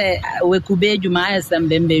like nse we kube adwuma ayesam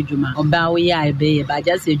bembe adwuma oba we ayebe ba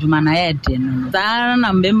just adwuma na yede no za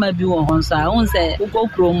na mbemma bi wo hon sa onse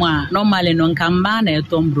ukokro mu a normally no nkamba na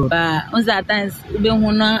etombro ba onse at times ube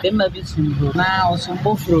hu na bemma bi sumbro na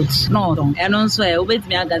osumbo fruit no don eno nso e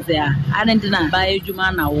obetimi agaze a adentina ba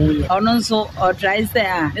adwuma na wo ono nso try say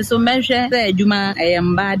so measure say adwuma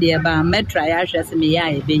eyamba de ba metra ya hwese me ya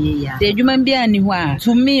ebenye ya de adwuma bia ni ho a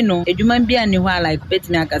to me no adwuma bia ni ho a like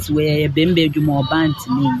betimi akase we bembe adwuma obant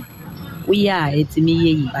ni we ya etimi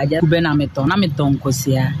yeyi baja kube na meton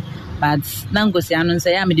kosia but na ngosia no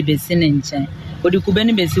say ya me de besi ne nche odi kube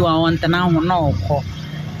ni besi wa won tana ho na okọ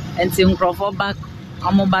enti nkrofo back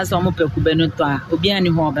amobasa omope kube no to a obi ani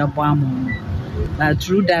ho obebo amu.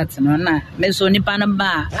 Through that no na me so nipa na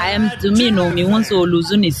ba I am to me no me won so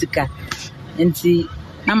lose ni sika enti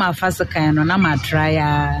na ma fast kan no na ma try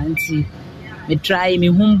enti me try me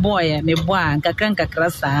hum boy me boa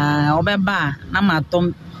nkakra sa obeba na ma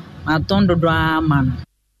tom dodo ama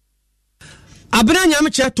abena nyame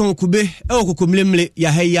che ton kube kokomlemle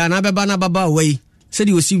ya haya na beba na baba wai se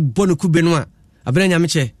di osi bono kube no a abena nyame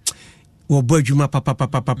che wo bo adwuma papa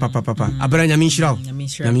abra nyame nhyiraw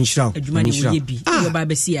adwuma ne wo yebi wo ba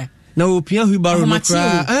besia na wo pia hu baro no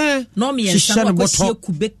kra no me yensa ko sie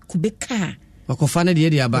kube ka wakofa na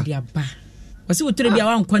de aba wasi wo tere bia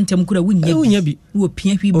wa nkwantem kura wunya bi wo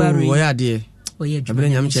pia hu baro wo ya de abra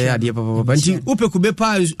nyame che ya de papa nti upe kube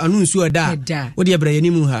pa anu nsu ada wo de abra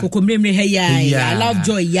yanimu ha kokomlemle he ya love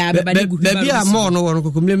joy ya beba ne gugu ba bia mo no wo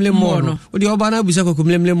kokomlemle mo no wo de oba na busa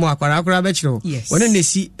kokomlemle mo akora be kiro wona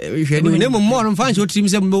nesi hwe ni ne mo no fan so trim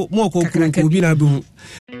se mo ko bi na bu.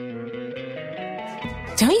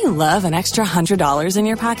 Don't you love an extra $100 in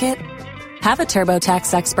your pocket? Have a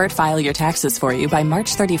TurboTax expert file your taxes for you by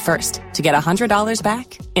March 31st to get $100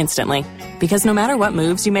 back instantly. Because no matter what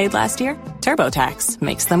moves you made last year, TurboTax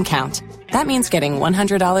makes them count. That means getting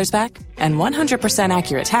 $100 back and 100%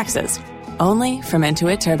 accurate taxes only from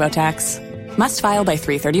Intuit TurboTax. Must file by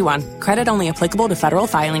 3/31. Credit only applicable to federal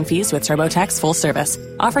filing fees with TurboTax full service.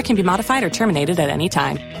 Offer can be modified or terminated at any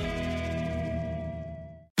time.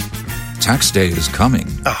 Tax day is coming.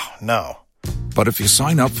 Oh, no. But if you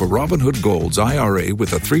sign up for Robinhood Gold's IRA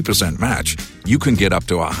with a 3% match, you can get up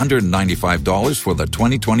to $195 for the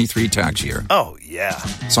 2023 tax year. Oh, yeah.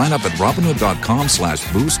 Sign up at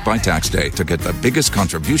Robinhood.com/boost by tax day to get the biggest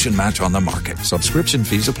contribution match on the market. Subscription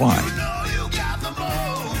fees apply.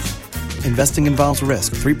 Investing involves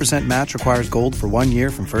risk. 3% match requires gold for 1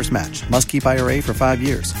 year from first match. Must keep IRA for 5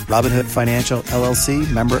 years. Robinhood Financial, LLC,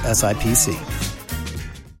 member SIPC.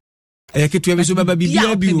 Ketu ebiso baba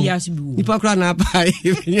bibia biu nipa kra na pa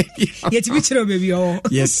yetimi kire baby o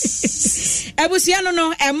yes ebusia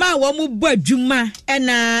no ema wo mu bo adwuma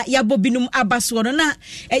na yabobinum abaso no na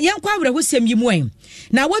yenkwa awre hosem yi mu en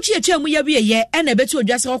na wotu etu amu ya biye na betu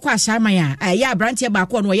odwase wo kwa ashaman ya abrante ba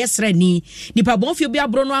ko no ye srani nipa bonfio bi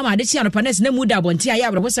abro no ama de chi anopanes na mu da bonte ya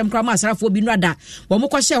awre hosem kra ma asrafo bi no ada wo mu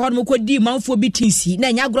kwhye ho no ko di manfo bi tinsi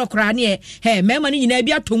na nya agro kra ne mema ni nyina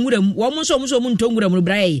bi atonwuram wo mu so mu ntongwuram no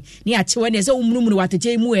brae ni achewe ne se umnumunu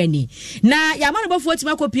watete mu ani na ya ma no bofo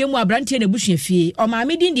tima kopie mu abrante na buhwe fie o ma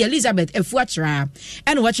medin di Elizabeth Efuatra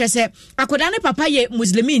ene wo kyese akoda ne papa ye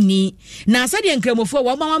muslimini na asa de nkramofo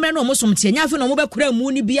wo ma ma no mo somte nya afi no mo bekura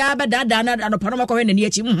mu ni bia ba dada na anopano makọ na ni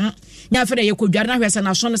achi nya afi na ye kodware na hwese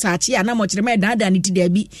na so no sa achi na mo kyere ma dada ni ti da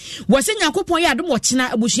bi wo se nyakopon ye adom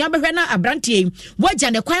okina abusua behwe na abrante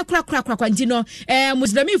wagya ne kwan kra nti no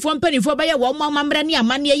muslimifo mpanifo ba ye wo ma mamra ne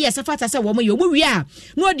amane ye sefata se wo mo ye wo wi a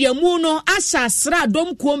no de amu no asasra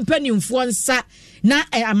dom ko mpanimfo nsa na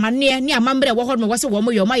amane ne amambre wo ho no wo se wo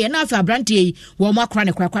mo ye ma ye na afi abrante wo mo akra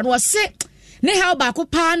ne kra no wo se ne ha ba ko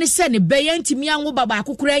pa ne se ne beyantimi anwo ba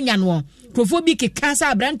ko kra nya no krofo bi keka sa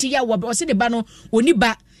abrante ya wo se de ba no oni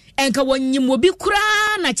ba enka wonyim obi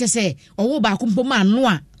kra na kyese owo ba ko mpoma ano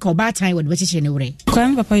a ko ba time wo de bechiche ne wure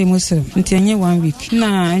kwan papa ye Muslim nti anye 1 week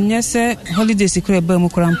na anye se holidays kura ba mu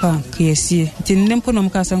krampa kiesie nti ndempo no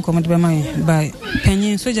mka san komode be mai ba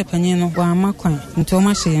panyin soja panyin no wa makwan nti o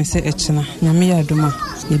ma hye yense echina nyame ya adoma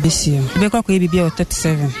ye besie be kwa ko ye bibia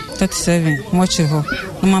 37 moche ho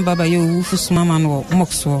no baba ye wufu suma ma no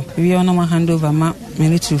mokso wi ono ma handover ma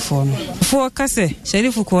military for no fo kase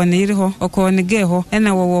sherifu ko ne yiri ho ko ne ge ho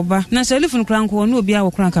ena wo ba na sherifu no kran ko no obi a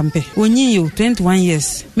wo kran kampe onyin yo 21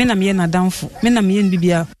 years me na me na damfo me na me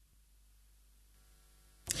bibia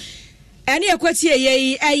ani ekwatie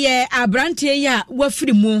ye eye abrante ya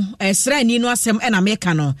wafiri mu esrani no asem ena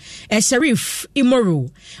meka no sheriff imoro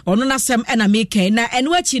ono na asem ena meka na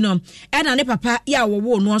eno achi no ena ne papa ya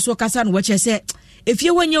wo no so kasa no wache se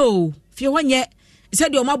efie wonye o fie wonye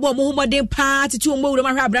said your mabo mo homoden pa tete o mawura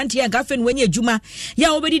ma hwa abrante ya gafe no wanye adwuma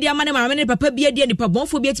ya obedi dia ma ne papa bia dia ni pa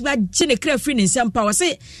bonfo bia ti ba gye ne kra free ne nsem pa wo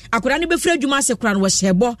se akora ne be free adwuma ase kora no wo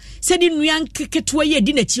hyebo se di nuan keketo ye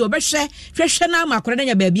di na chi obehwe hwehwe na ma akora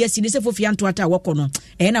nya ba bia si ne se fofi anto ata woko no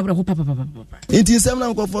na bra ho papa enti nsem na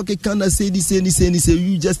nkofo ke kan na say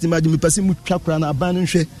you just imagine me person mu twa kora na aban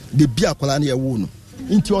nhwe de bia akora na ye wo no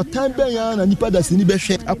into your time ben ya na nipa da sini be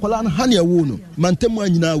hwe akwala na ha na yawo no mantemu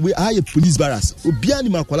anyina we aye police barracks obia ni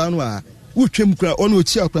makwala no a wotwem kura ono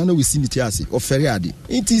ochi akwala na we siniti ase ofere ade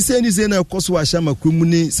into say na koso wa shama kromu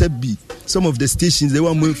ni sabi some of the stations they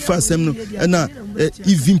want fast them no na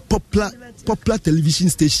even popular television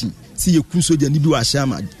station see ye kun soja ni bi wa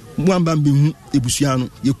shama mwamba mbehu ebusuan no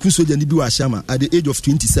ye kun soja ni bi wa shama at the age of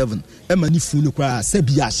 27 ema ni fu no kwa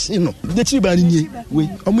sabi ahye no de chiba ni nie we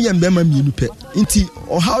omo ye mbema mienu pe nti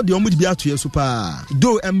o how de omo de bi ato ye so pa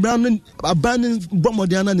do embra no aban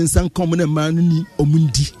bomode na nsan kom na ma no ni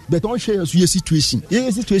omundi but on share so ye situation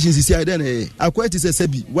sisi ai den akwati se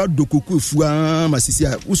sabi wa do koku efu ma sisi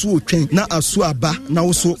a uso otwen na aso aba na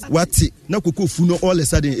uso wate na koku efu no all a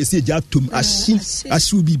sudden esi eja tom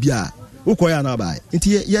ahye bibia ukoya na bai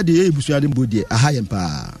nti ye de ebusu ade mbodie ahayem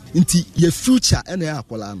pa nti ye future ene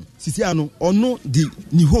akola no sisi ano ono di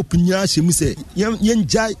ni hope nya hyemu se ye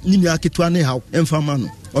njai ni nua ketua ne haw emfama no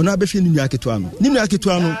ono abehwe ni nua ketua no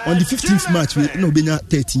on the 15th March we no benya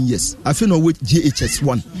 13 years afi no we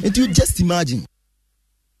GHS1 nti you just imagine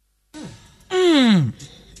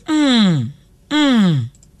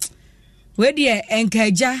we die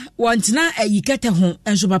enkaja wontina ayikata ho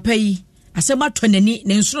enso papa yi asema tonani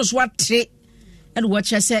ne nsoro so atre ene wo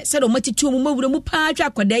kyese se do matitu mu mawura mu pa atwa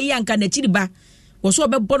kwada yi anka na chiriba wo so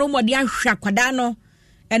obebbo no mode ahwa kwada no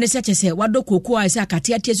ene se kyese wado koko a se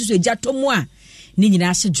akate atie susu eja tomu a ni nyina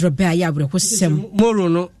ase drobe a ya abre ko sem moro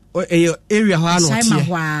no area ho ano tie sai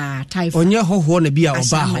ma taifa onye hoho na bia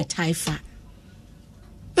oba ho taifa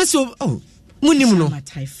eso munim no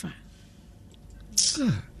taifa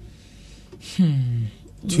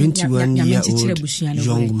 21-year-old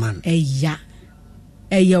young man. Eya.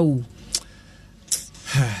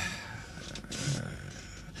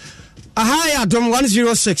 Ahaya Dom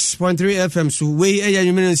 106.3 FM. So we eya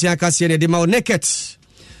yuminensi akasiye de ma Naket.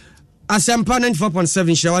 Asempa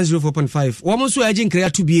 94.7 share 104.5. Womo so agin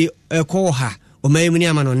krea to be ko ha. O mayemuni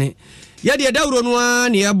amanone. Ya de dawro no a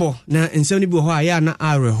ne ebo na ensem ni bi ho aya na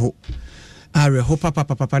areho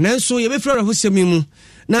papa nanso ye be frere ho semi mu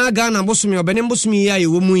na Ghana bosomi obene bosomi ya ye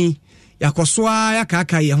wo mu yi yakosoa ya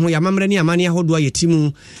kaka ye ho ya mamre ne amane ahodo ya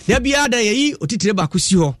timu da bia da ye otitire ba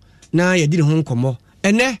kosi ho na ye di ne ho nkomo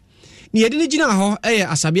ene ne ye di ne gina ho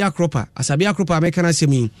asabia kropa ameka na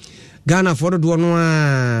semi Ghana for do no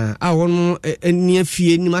a won eni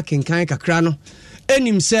afie ni makenkan kakra no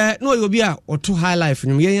enim se no ye obi a oto high life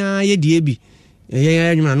nim ye die bi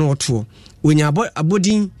ye anwuma no oto onya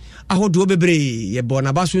abodin ahodo bebre ye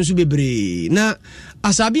bona baso nsu bebre na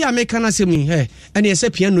asabi ameka na semi ene ese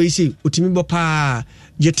piano isi otimi bo pa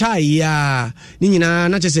gitai ya ni nyina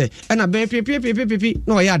na chese ena be pipi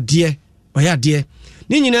no oya de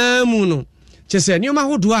ni nyina mu no chese ni ma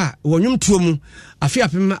hodo a wonwum tuo mu afi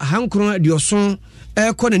apem hankron adioso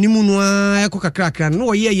ko na nimu no a ko kakrakra no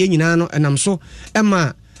oye ye nyina no enam so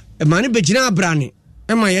ema ne begina abrane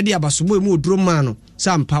ema ye de abasobo mu oduro ma no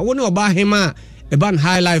sampa wo ne oba hema eban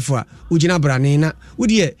high life wa ugina brane na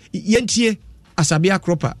wodie yentie asabia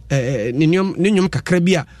kropa ni nyom kakra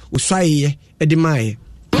bia uswaye edi mae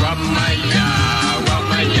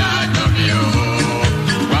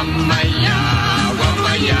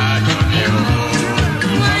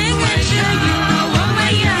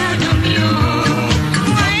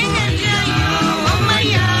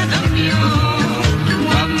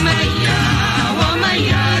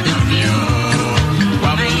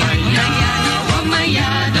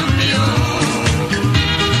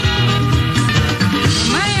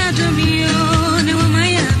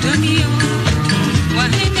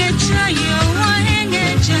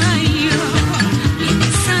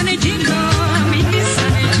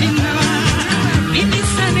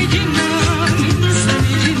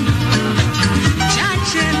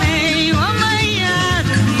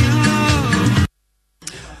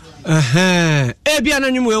Ebia na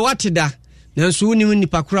nwum we wateda nanso wonim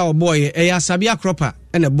nipa kora oboye eya Sabia Kropa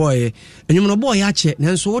ene boye enwum no boye ache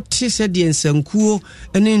nanso wote se de nsankuo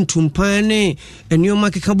ene ntumpan ne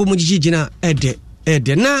enioma keka bomu gigina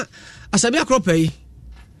ede na Sabia Kropa yi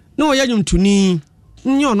na oya nwumtuni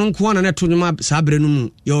nyo no nko na neto nwuma sabre no mu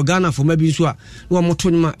ye Ghana fo ma bi so a wo moto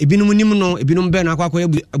nwuma ebinum nim no ebinum be na akwa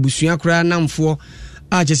abusua kora namfo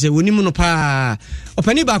a chese wonim no pa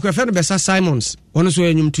opani ba akwa fe no Besa Simons wono so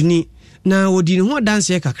enwumtuni na odi ne ho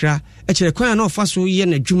dance kakra e kire kwan na ofa so ye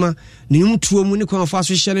na dwuma ne nwumtuo mu ne kwan ofa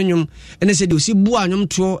so hye ne nwum ene se de osi bu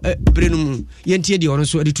anwumtuo bre no mu ye ntie de wono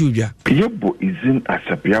so de tuudwa Kasiebo izin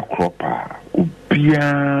Sabia Kropa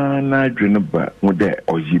obia na dwene ba wode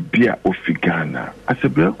oyebia ofigana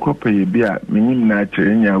Sabia Kropa yebia menim na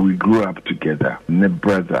cherenya we grew up together ne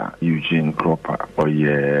brother Eugene Kropa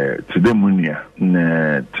oye todemunia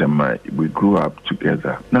na tema we grew up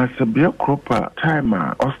together na Sabia Kropa time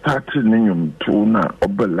I started nenyum to na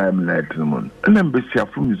oba limelight mun na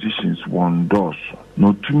mbesiafo musicians one doors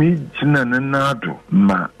no to me jina nado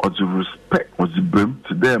ma ozu respect ozu bem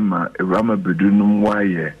to them Rama bedunum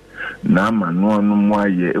waye na ma no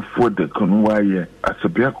mwaye efo de kon waye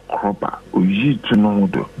Sabia Kropa oyi to no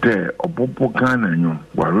do de obobo Ghana nyum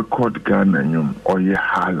wa record Ghana nyum oye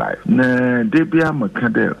high life na de bia maka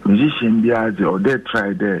de musician bia de o de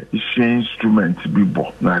try de instrument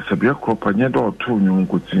bibo na Sabia Kropa nye do to nyum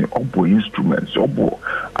kuti obo instruments obo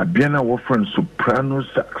abiana wo friend soprano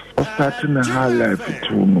sax o starting a high life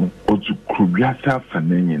to no ozu krubiasa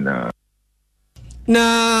fananyina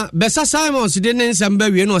na Besa Simons de nsamba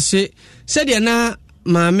wie no se de na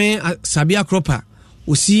maame Sabia Kropa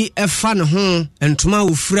osi efa ne ho entoma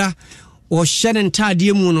ofura o hye ne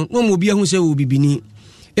ntade mu no mo bia hu se wo bibini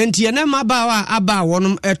enti na mabawa aba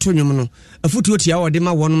wonom eto nwum no afutuo tia wode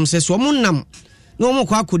ma wonom se so mo nam na mo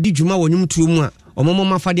kwa akodi dwuma wonum tuo mu a omo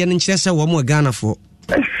mafade ne nkyere se wo mo Ghana fo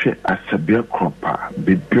ehwe Sabia Kropa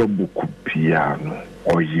bebio boku piano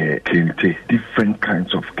oye kente different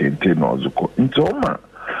kinds of kente no zuko ntoma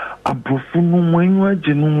abrofo no mwanwa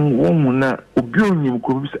je no wo na obi onyim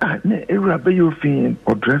ko bi na era be your fin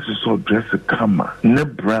or dress kama na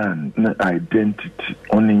brand na identity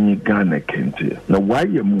only Ghana kente na why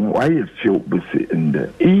you feel busy in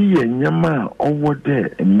there iye nyama owo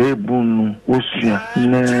there mebu no osua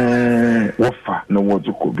na wofa na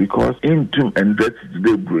wozuko because into and dress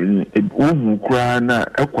today bring omu kra na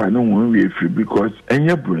ekwa no won we free because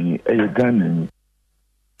enye bring Ghana.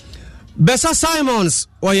 Besa Simons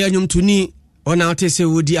oya nyumtuni ona otese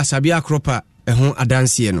wodi Sabia Kropa eho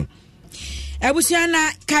adansie no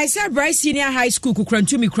Abusiana Kaisa Bryce Senior High School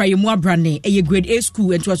kukrantumi kraye mu abrane eye grade A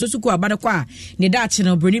school ento aso school abada kwa ne dache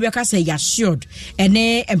no broni beka say ya assured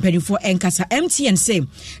ene empanifo enkasa MTN say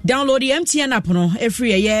download the MTN app no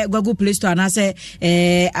every year Google Play Store na say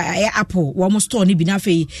Apple wo mo store ni bi na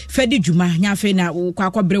fe fedi djuma nya fe na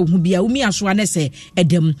kwa bre hu bia umi aso ane say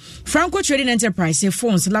edem Franco Trading Enterprise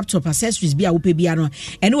phones laptop accessories bia wo pe bia no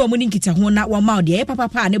ene wo mo ni nkita ho na wo ma de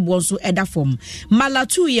papa ne bo so eda form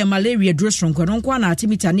malatu ye malaria dress nkwa na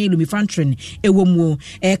atimita na lumifantrin ewomu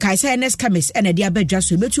Kaisa NS Chemist ene dia bedwa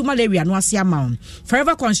so betu malaria no ase amount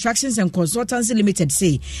Forever Constructions and Consultancy Limited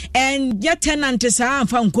say and ya tenant sa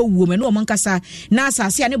amfa nko wuo no omonkasa na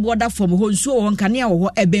asase ane border from ho nso won kane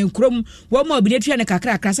wo ebenkrom wo ma obinetua ne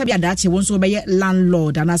kakra krasa bia daache won so beye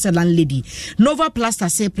landlord and as landlady Nova Plaster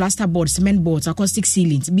say plaster board cement boards acoustic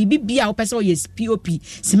ceilings bibia opese o yes POP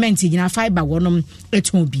cement gina fiber wonom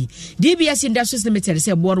eton bi DBS Industries Limited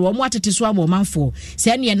say board wo mo atete so manfo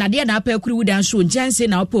se ne na de na apa akuri wudan so njanse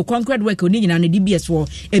na opo concrete work oni nyina ne DBS for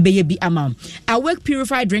ebeye bi ama awake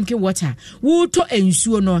purified drinking water wo to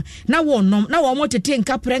ensuo no na wo nom na wo mo tete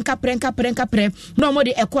nka pre no mo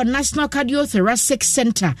de Eco National Cardiothoracic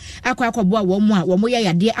Center akwa wo mo ya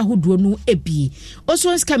yade ahodo no ebi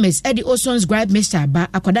Osons Chemist edi Osons Gripe Mr. Ba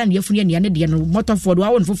akoda ne yefunu ne de no motorford wa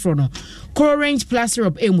won foforo no Corange plaster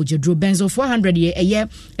of emujedro benzo 400 ye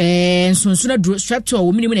nsonso dro streptol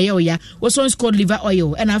wo minimum na ye oya Osons called liver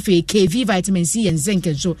oil and afi KV vitamin C and zinc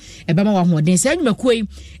so ebama wa hoden sa nwumakoi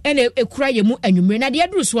ene ekura ye mu anwumre na de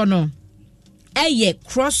aduru so no eye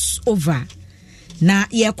crossover na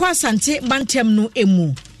ye kwa asante mantem no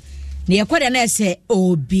emu na ye kwada na ese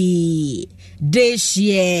obi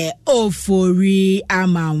deshie ofori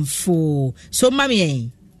amanfo so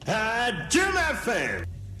mami Juma fan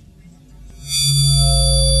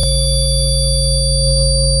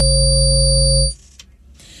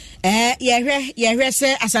yehwe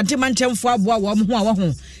se asante mantemfo aboa wo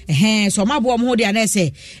ho so mabo mo de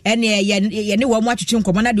anese ene ye ne wo mo atwetwe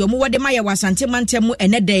nkomo na de mo wode ma ye wasante mantem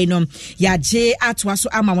ene den no ya je atoa so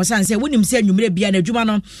ama mo sanse wonim se anwumre bia na adwuma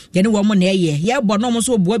no ye ne wo mo na ye bo no mo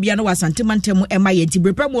so obuo bia no wasante mantem ema ye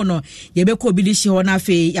tibrepamo no ye be ko bi li hye ho na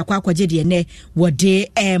afi yakwa akwaje de ne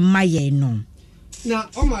wode ema ye no na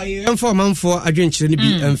o ma ye emfo manfo adwenkyere ne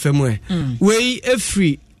bi emfamu we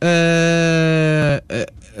every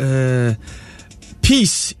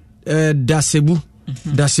peace dasebu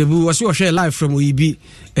wasi wo share live from oyibi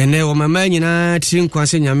ene o mama nyina trinkwa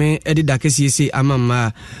se nyame edi dakesiese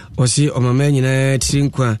amama osi o mama nyina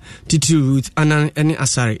trinkwa titi root anan ene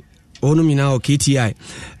asare onu mina o KTI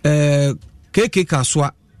KK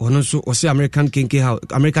kaswa ono so o se American Kinky House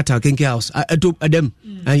America Town Kinky House adop adam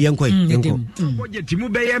yenko oje timu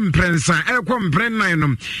be yem prensa ekwo prennan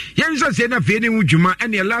no yenso se na fe ne wudwuma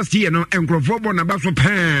ene last year no enkrofo bo na baso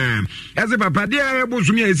pam eze papa de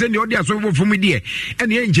ebosumi ese ne odi aso bo fom de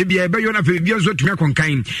ene enje bia be yo na fe bia so tumi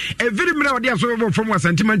konkan every mra odi aso bo fom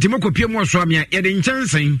wasantimanti mokopie mu so amia ye de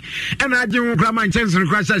nchensen ene agye wo kra man nchensen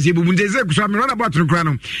kra sha se bubu ndeze kuso amira na botro kra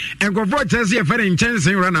no enkrofo chese ye fe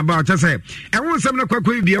nchensen run about chese enwo nsem na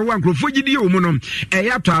kwakwa bia wo enkrofo gidi o mu no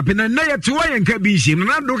ya to apena na ye to ye nka bi him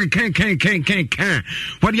na do kan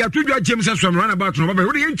what you to do James from run about no ba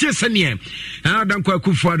we dey chese ne na dan kwa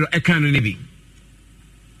kufu ado e kan no ne bi.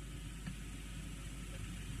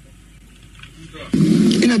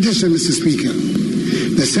 In addition, Mr. Speaker,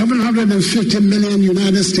 the $750 million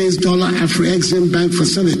United States Afro-Exim Bank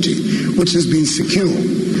facility, which has been secured,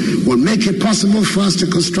 will make it possible for us to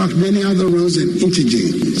construct many other roads and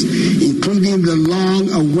interchanges, including the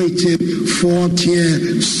long-awaited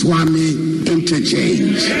 4-tier Swami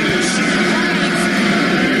interchange.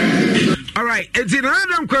 All right, it's in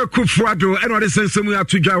Adam Kufuado and what is similar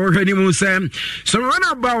to Jawa Hanimu. So run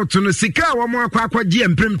about to the Sika, one more Quaquaji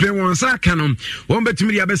and Prim one Sakanum, one bet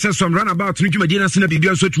me the some run about to Medina Sina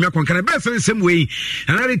Bibia so to make one kind of best in the same way.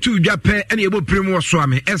 And I two Japan and able Primo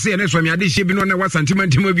Swami, SNS from Yadishibin on the was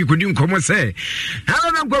antimantim you could come and say.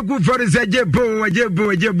 How don't go good for the Jebo,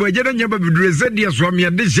 Jebo, Resedia Swami,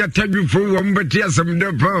 this yet for one, but yes, some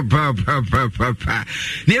papa.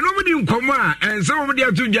 Nobody come and some of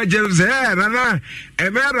the two judges Nana, a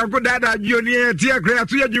man of good data, Junior, Tia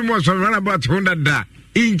Creatia, you must run about 100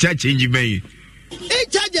 in change me. In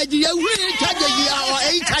charge, you will charge or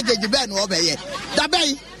in charge of the Ben over here. The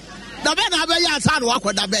Ben, I son walk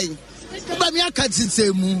with the Ben. But me, I can't say,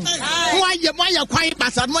 why you quiet,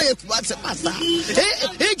 Master, my master.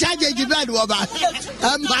 In charge of the Ben over.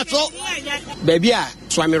 Baby,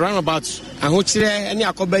 so I'm run about. Ahochire any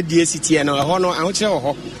akoba DCT and ho no ahochire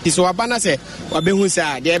ho so abana se wabehu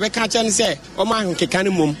sa de ebe ka cha ne se o ma nkeka ne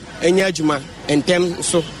mom enya adwuma entem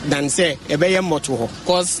so dan se ebe ye moto ho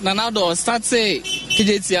cause nanado start say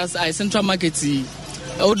KJT as I central market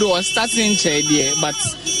odo starting che there but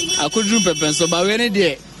akodru pepen so ba we ne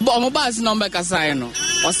there bo mo ba se number kasa no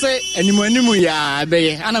o se animu ya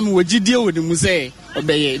ebe ana me wogidie wo de mu se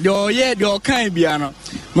obeye de oye de okan bia no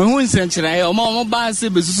mahun senchira o ma ba se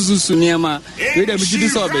besususu niama we de bigidi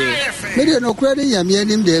so obeye me de no kura de yame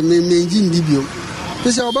anim de menji ndibio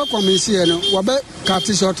pese oba komisi e no woba cut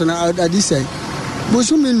short na adisai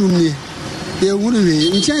bosu menumni ye wurwe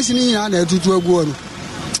nchansi ni na atutu agu no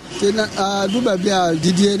na duba bia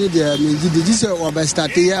didie de de menji de se oba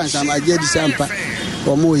start here and some aje disampa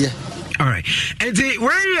o moye. All right. And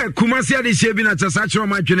where Kumasia de Shebina Sacho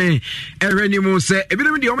Machine, Erenimu say, a bit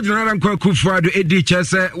of the original Kufuado Edi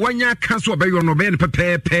Chessa, 1 year castle by your Noben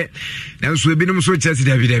Pepe. Now, so be no so chess,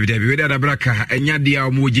 David, with a braca, and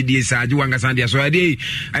Yadia Muji, Sajuanga Sandia. So I did,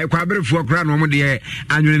 I quabbed for Grand Womodia,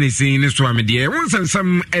 annually seeing this Swami dear. Once and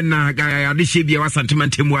some and Adishibia was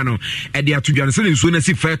Santimantimuano, and the Atu Johnson, soon as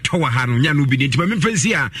if Towahan, Yanu be into my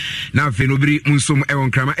Fensia. Now, Finobri, Munsum,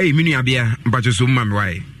 Ewan Krama, Miniabia, but you so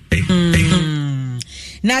mammy.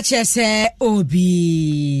 Na chese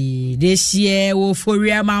obi this year wo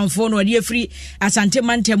foria manfo no de free asante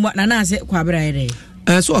mantem na na se kwabra ere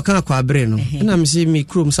so aka kwabre no na me se me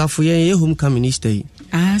krom safo ye home minister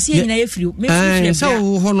se na ye free me free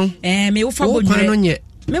so ho no me wo fa bodure no nye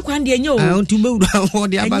me kwa de nye o ntu bewura ho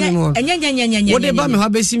de aba me mo nya wo de ba me ha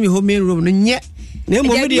be si me home room no nye na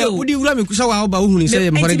mo me de wudi wura me kusa wa ba wo hunu se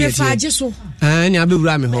ye mo re de ni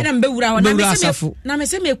abewura me ho na mbewura ho na me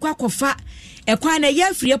se me kwa kofa ekwa na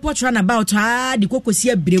ya free airport run about di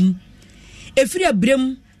kokosi abrem efiri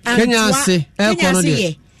abrem Kenya se Kenya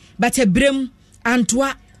se but abrem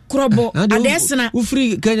antwa krobo adesna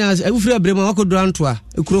ufiri Kenya ufiri abrem wakodo antwa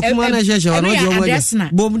ekurokuma na hyehyɛ wa no de adesna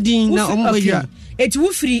bomdin na ombagya eti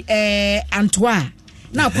ufiri antwa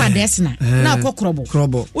na kwa adesna na kwa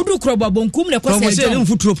krobo udu krobo bonkum na kwa se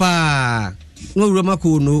mfuturo pa no roma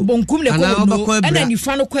ko no bonkum ne ko no ana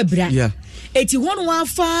nifa no kwa bra eti hono wa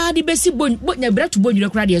fa di besi bonya bra to bonyu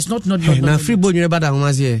kra de is not na free bonyu bada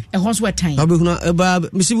homase e hon so time obi huna ba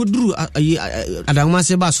misi wuduru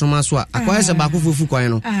adahomase ba soma so akwai se ba ko fofu kwan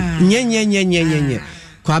no nye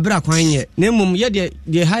kwa bra kwan nye na mum ye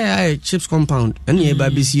de high chips compound ene ye ba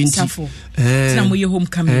besi nti na mo ye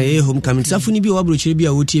homecoming safu ni bi wa bro chire bi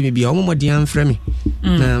a wotie me bi o mo de amfrɛ me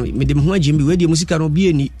na me de ho agye bi we de musika no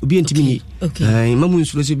obi ntimi ni mamu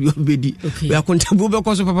nsuro se bi obedi we akontabu be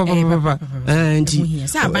ko so papa nti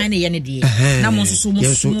sa ban ne ye ne de na mo so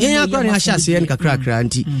ye akwa ne ahya se ye kakra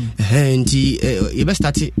nti ye be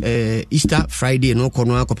start Easter Friday no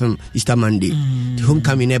kono akopem Easter Monday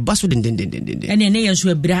homecoming e baso den ene ne ye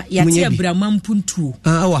so bra ya te bra mampuntuo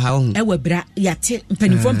wa ha ho e wa bra ya te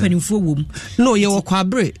mpanifo wom no ye wo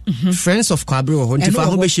kwabre friends of kwabre wo nti fa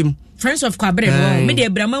ho behim friends of kwabre no me de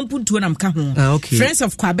bra mampuntuo nam ka ho friends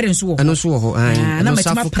of kwabre nso wo ano so wo na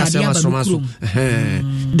matima pradia ba no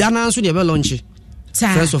dana nso de be launch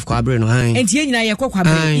friends of kwabre no enti ye nyina ye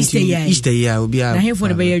kwabre Easter year obi a na he for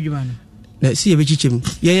de be ye adwuma no na si ye be chichem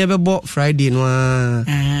ye be bo Friday no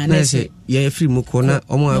na se ye free muko na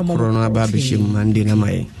omo akoro no aba be shim Monday na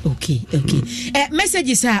mai okay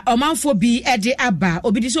messages a omanfo bi e de aba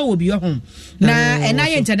obi di so wo bi ho na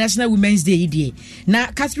International Women's Day die na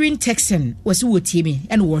Catherine Texan wasi wo tie me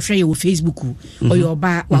ene wo hwe ye wo Facebook oyo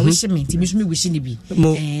ba wa wish me ti mi so mi wish ni bi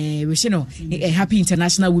wish no happy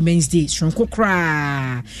International Women's Day sonko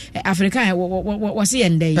kra Africa wasi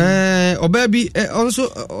yende oba bi also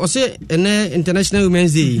ose ene International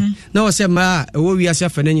Women's Day na wase ma wo wi ase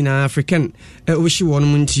afa na nyina African wishi won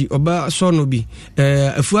munti oba so no bi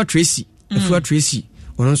afua Tracy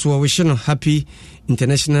won so wish no happy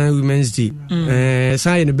International Women's Day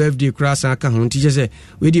say no birthday cross aka ho nti je say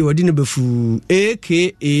we dey wodi no befu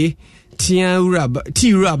aka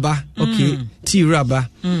T-Raba okay T-Raba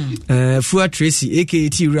Fua Tracy aka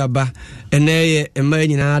T-Raba ene ema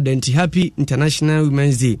nyina denti happy International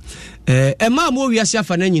Women's Day ema mo wiase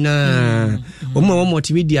afa na nyina omo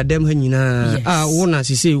multimedia dem ha nyina wona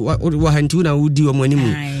sisi wa hantu na wudi omo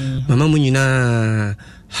animu mama mu nyina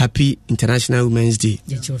happy International Women's Day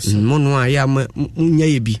mono aya munya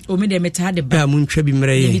ye bi o me de meta de ba mu ntwa bi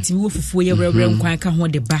mre ye yiti wo fufuo ye brɛ nkwan ka ho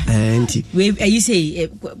de ba nti we ayi say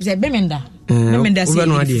bemenda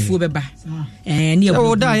say fufuo be ba ne ya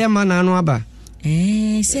o da ya ma na anu aba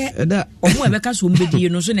se omo ebe ka so mbedi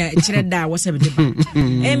no so na kire da wo se be ba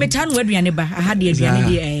meta no aduane ba aha de aduane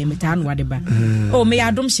de meta no wade ba o me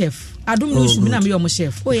adom chef adom no su mi na me yo mo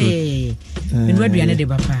chef o me no aduane de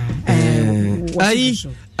ba pa ai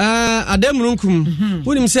adamrunkum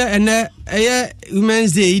wonim se ene eye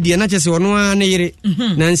Women's Day die na chese wono na yire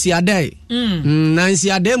Nancy Adai Nancy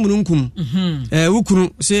Adamrunkum wukunu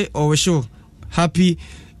se owehyo happy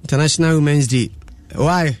International Women's Day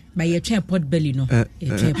why by your pot belly no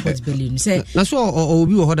pot belly no say na so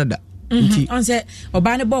obi wo hodada nti on say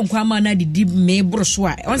oba ne bon kwa ma na didi me broso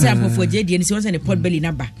a on say afofo jedie ni say on say ne pot belly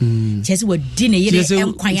na ba chese wo di ne yire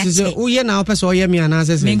enkwan ya che wo ye na opese o ye me ana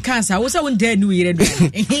say men kansa wo say wo nda nu yire do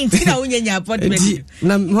nti na wo nyanya pot belly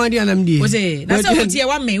na ho dia na mdi wo say na say wo tie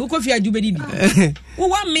wa me wo kofi aju be didi wo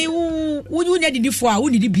wa me wo nya didi fo a wo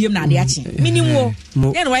didi biem na ade a che minim wo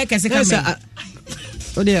ye no wa kese ka me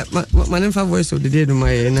o dia manenfa voice of the day do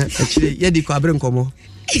my na actually ye di ko abre nkomo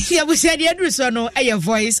ya bu said ya do so no a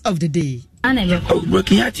voice of the day ana le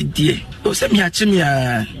working at die o se mi achi mi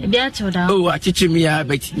a bi achi da o achi mi a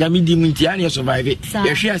bet na mi di munti ani survive ye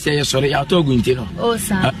hwe ase ye sore ya to gunti no o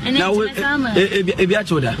sa na bi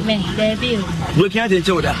achi da me there be working at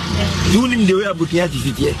achi da you nim the way abuki at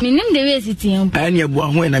sitie me nim the way sitie ani ebu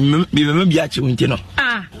ho na me bi achi gunti no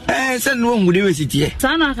se no hu the way sitie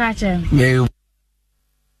sa no ka che me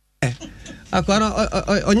akwara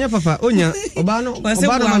onya papa onya obano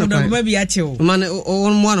no ma bi ache o man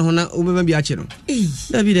on mo no na obema bi ache no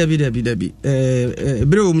dabi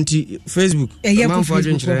bre o mti Facebook man fo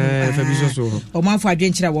adwenkyere fa bi so o man fo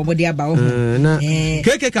adwenkyere wo bode aba wo na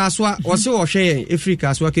keke kaswa wo se wo hwe Africa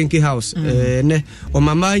kaswa kenke house ne o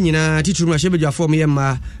mama nyina tituru ma shebedwafo mo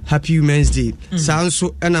yema happy Women's Day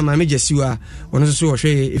sanso na mama jesiwa wono so wo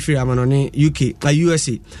hwe Africa amano ne UK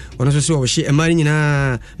USA wono so wo hwe emani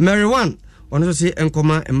nyina Mary One ono so se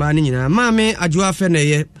enkoma emba ni nyina maame adwoa fe na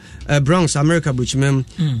ye Bronx America buchimem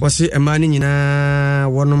wose emba ni nyina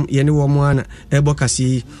wonom ye ne wo mo ana ebo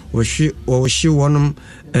kasi wo hwe wonom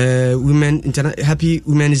women happy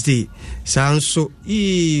Women's Day sanso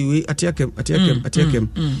we atiakem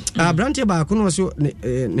brantie ba ko no so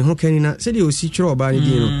ne ho kanina se de osi twere oba ni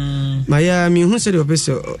din no maya mi hu se de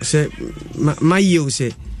opese se maye o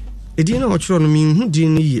se edin na o twere no mi hu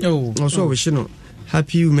din ni ye o so wo hwe no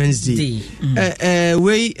Happy Women's Day.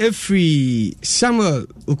 We every Samuel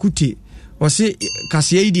Okuti wase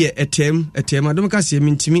Kasiebo de etem adom Kasiebo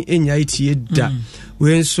mintimi enya itie da.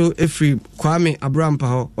 We nso every Kwame Abraham pa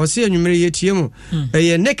ho wase anwumere yetie mu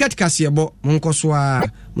Naket Kasiebo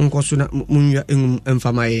monkoso na munwa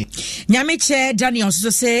emfamaye. Nyameche Daniel so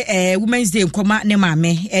say Women's Day nkoma ne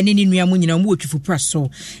maame ene ne nua mu nyina mu otwifo praso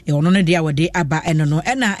ono ne de awode aba eno no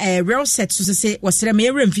na real set so say wasere me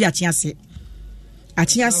remfi atiase na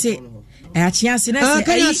say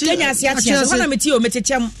Kenya atiase wana meti o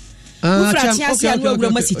metechem ufra atiase anu agro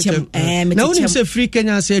masichem na unim say free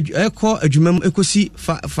Kenya say eko adwumam ekosi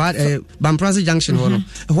Bamprase junction ho no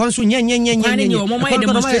ho so nya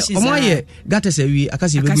omoye gata say wi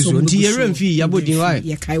akase beguso nti ye remfi yabodin wa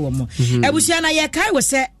ye kai wo mo ebusia na ye kai wo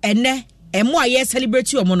say ene emo aye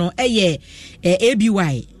celebrate wo mo no eye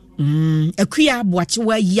ABY akuya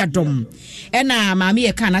boachewa yadom ena maami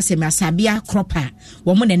ye kana se masabia kropa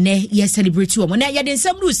wo mo ne ye celebrate wo mo na ye den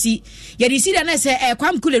samrusi ye di si da na se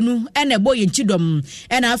kwam kulenu ena boye nchidom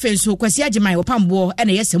ena afenso kwasi agiman wo pambo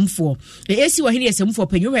ena ye semfo esi wo hini ye semfo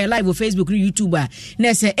panyu live on Facebook and YouTube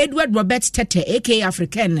na se Edward Robert Tete aka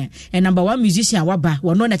African number 1 musician waba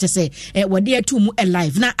wono na se wo de atumu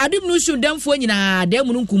live na adum no su damfo nyina da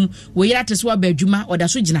mununkum wo yira teso wa badwuma oda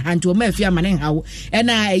so gina hanto ma afia manen hawo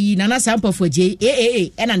ena nana sample for J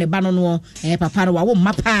ena ne ba no papa no wo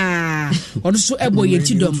mapa ono so ebo ye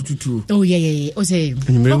tidom oh yeah o say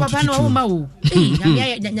papa no wo ma wo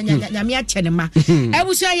nyame a chenema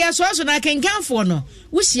ebusu ya so na kenkanfo no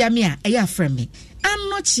wusia me a eya frame me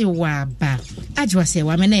anochi wa ba ajwa se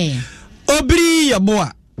wa mene obri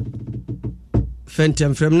yaboa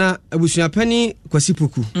fentem frem na ebusu apani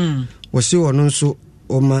kwasipoku wose wono nso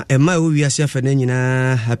oma ema wo wiase afa na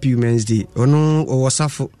nyina Happy Women's Day ono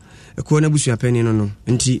wosafo ko na busu apani no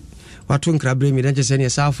nti watu nkrabre mi danche sene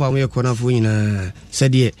safo amwe ko na fo nyina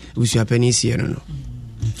sede busu apani sie no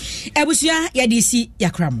ebusia ya disi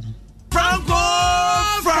yakramo Franco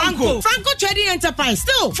Trading Enterprise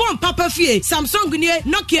still phone Papa Fie Samsung nie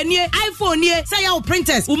Nokia nie iPhone nie say your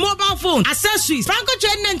printers or mobile phone accessories Franco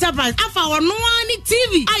Trading Enterprise afa no ani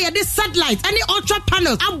TV aye this satellite any ultra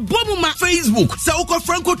panels abomuma Facebook say uko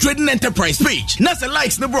Franco Trading Enterprise page na say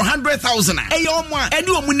likes number 100,000 ayo mo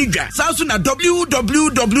eni omunidwa so na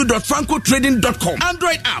www.francotrading.com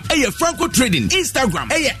Android app aye Franco Trading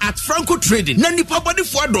Instagram aye @Franco Trading na nipa body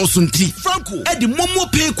for dosunti Franco e di momo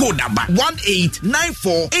pay code number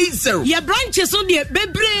 189480. Your branches on the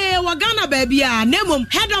Bebre Wagana baby Nemum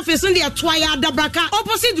head office on the Atwaya Dabraka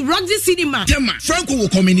opposite Roxy Cinema. Tema Franco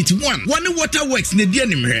Community 1 water works ne dia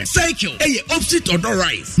nimre cycle opposite Odor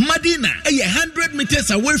Rise Madina 100 meters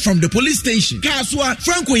away from the police station Kaswa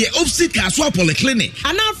Franco opposite Kaswa Polyclinic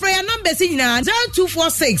and now for your number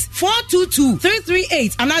 0246 422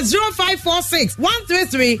 338 and 0546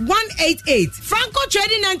 133 188 Franco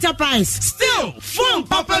Trading Enterprise still phone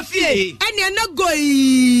Papa Fie and you're not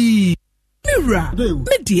going Mira,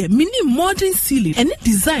 media mini modern ceiling and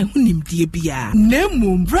design hunim dear bia.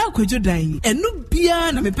 Nemo bra kwejo dine and no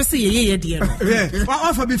bia na me pese ye dear.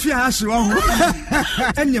 Offer be fear hash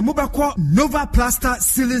and your mobile Nova Plaster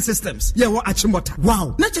Ceiling Systems. Yeah, what achimota.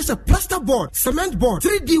 Wow, not just a plaster board, cement board,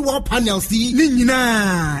 3D wall panels.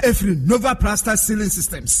 Nina, every Nova Plaster Ceiling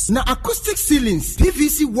Systems. Now acoustic ceilings,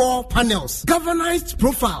 PVC wall panels, galvanized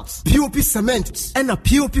profiles, POP cement, and a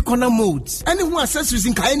POP corner molds. Anyone accessories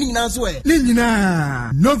in Kaini as well.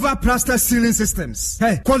 Nova Plaster Ceiling Systems.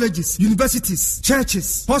 Hey, colleges, universities,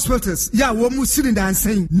 churches, hospitals. Yeah, we mu cylinder and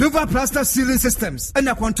saying Nova Plaster Ceiling Systems. And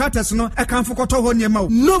the contractors no I can't forget to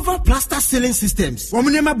Nova Plaster Ceiling Systems.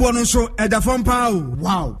 Womanema bono show at the phone power.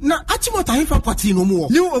 Wow. Now, achimota hifa party no more.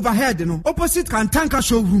 New overhead no opposite Kantanka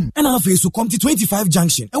showroom. And our face to come to 25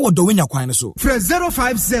 junction. And what do we know so? Fresh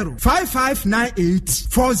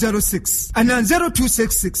 050-5598-406 and then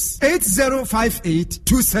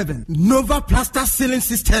 0266-805827. Nova Plaster Ceiling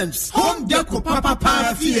Systems. Home Deco Papa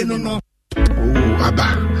Parafie no. Oh,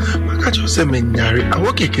 Abba. Maka jo se menyare.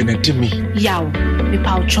 Awoke keneti mi. Yaw, me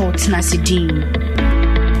pau chot na sidin.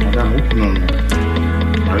 Madam, no.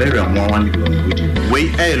 Malaria mo wan di on gudi. We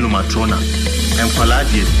lumatrona. Enkwala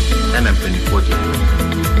die and empenifodi.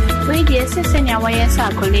 We die se senya wa yesa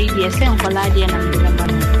akole die se enkwala die na me mama.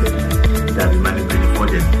 That man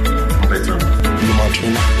empenifodi. Better.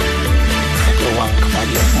 Lumatrona. One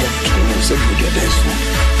come so good at this one.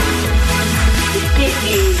 I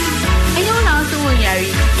don't know how to worry.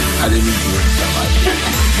 I didn't do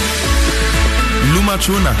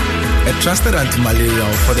Lumatrona, a trusted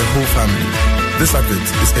anti-malarial for the whole family. This advert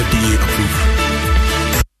is FDA approved.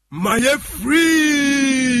 Maya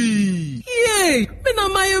free! Yay! Me na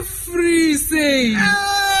Maya free say.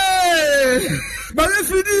 Hey! But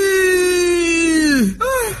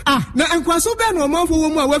nkwaso be no manfo wo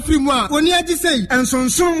mu a wafiri mu a oni agi sei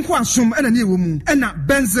ensonson ho asom ena ne wo mu ena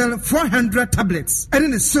benzel 400 tablets ene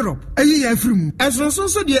ne syrup ayi ya afiri mu ensonson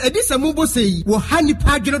so de edisa mu bo sei wo hani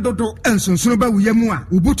padwene dodo ensonson ba wuya mu a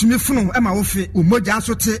ubotumi funu ema wo fe umoja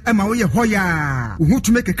asote ema wo ye hoya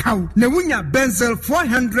uhutume kekaw na wunya benzel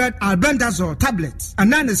 400 albendazole tablets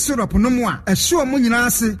ana ne syrup no mu a ehso mu nyina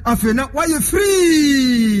ase afi na why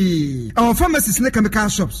free our pharmacies ne chemical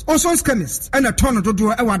shops Oson's chemist and a ton of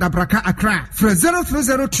dodo e wada braka Accra for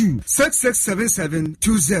 0302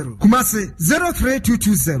 667720 Kumasi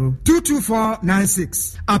 03220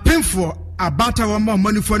 22496 Abata wa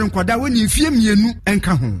money for nkwada woni fie mienu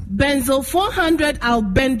enka ho benzo 400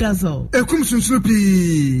 albendazole ekum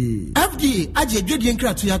sunsupi FDA aje dwedie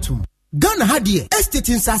nkratu yatum Ghana hadie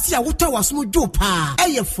estate insasi a wuta wasmu jopa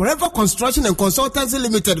eye Forever Construction and Consultancy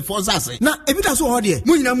Limited for sase na ebida so hodie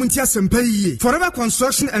munyina muntia sempa yiye Forever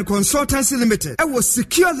Construction and Consultancy Limited e was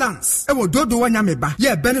secure lands e wo dodo wa nyameba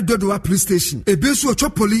ye bene dodo wa police station e bi so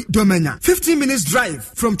Chopoli Domenya 15 minutes drive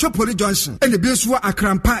from Chopoli Junction and e bi so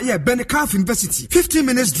Akrampa ye bene Calf University 15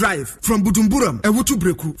 minutes drive from Budumburam e wutu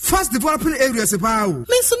breku fast developing areas ebawo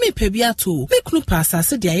me so me pebiato me kunu pasa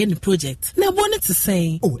se dia ye ni project na ebo ne te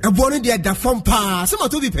sen oh ebo ne dia da fom pa se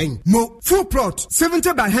to be paying mo full plot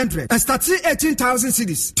 70 by 100 and starting 18,000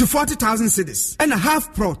 cedis to 40,000 cedis and a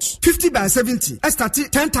half plot 50 by 70 and starting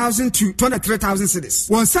 10,000 to 23,000 cedis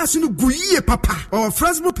one sasunu guye papa or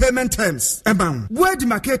flexible payment terms eba where the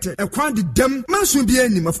market e kwan the dem manso bi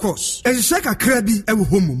anim of course e share kakra bi e wo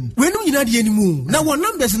homum we no nyina de animu na one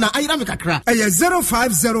numbers na ayira me kakra e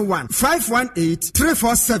 0501 518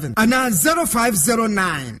 347 and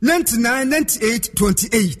 0509 99 98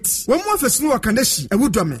 28 one more first no Kaneshi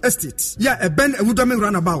Ewudome estate ya eben Ewudome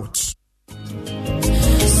runabout. So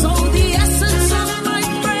the essence of my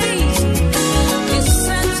praise is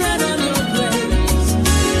centered on your grace.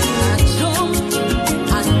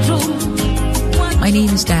 My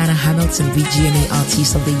name is Diana Hamilton, VGMA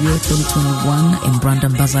Artist of the Year 2021 and brand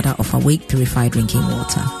ambassador of Awake Purified Drinking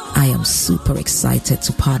Water. I am super excited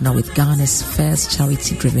to partner with Ghana's first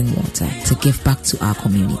charity-driven water to give back to our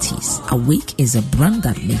communities. Awake is a brand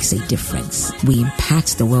that makes a difference. We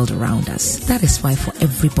impact the world around us. That is why for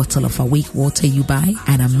every bottle of Awake water you buy,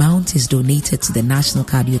 an amount is donated to the National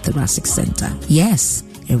Cardiothoracic Center. Yes,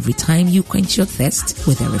 every time you quench your thirst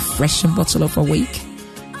with a refreshing bottle of Awake,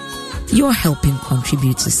 you're helping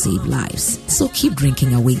contribute to save lives. So keep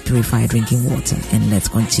drinking Awake Purified Drinking Water and let's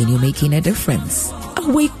continue making a difference.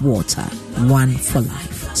 Awake Water, one for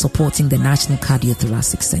life, supporting the National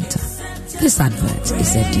Cardiothoracic Center. This advert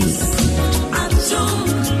is FDA approved.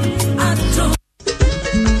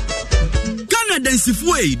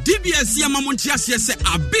 Densifue DBS Yamamontia se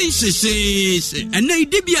abin sheshe and nay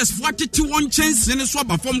DBS 41 chance in a swap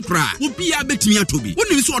of form cry will be a bit me atobi. When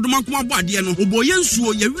you saw the Makuma Badiano,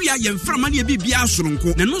 Oboyensu, Yavia, and Framania Bibia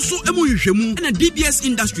Sonko, and also Emushemu and a DBS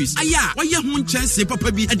Industries. Aya, why your one chance say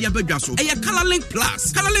Papa be at the Abegaso. Aya Colorlink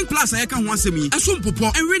Plus. Colorlink Plus, I can once me, and some Popo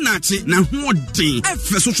and Renachi, now what day. F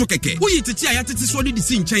social keke. Who you tell you to solid the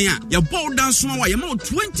scene China. Your bow down small, your more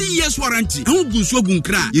 20 years warranty. Who goes so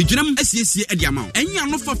gunkra? You jam SCC at the amount. And you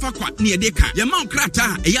no fafa kwa near deka. Your mount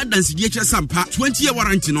krata, a yard dance DHS sampa, 20-year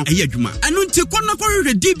warranty no, a yaduma. And until Kona for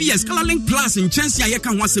the DBS Colorlink Plus in Chancy, I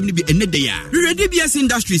can once be a nedaya. The DBS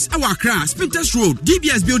Industries, our craft, Spinters Road,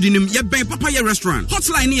 DBS Building, your bank Papaya Restaurant.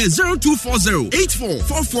 Hotline here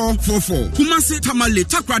 0240-844444. Kumasi Tamale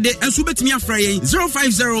Takrade and Subetimia Fraye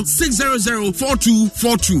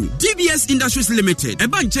 050-600-4242. DBS Industries Limited. A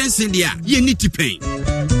bunch chance in there, you need to pay.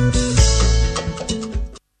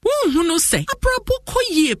 Huno se abrabo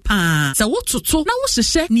koye pa sa wototo na wo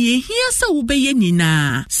hyehyɛ ne ehia sa wo beye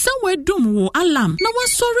nyina sa wedum wo alarm na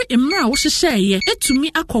wasori emra wo hyehyɛ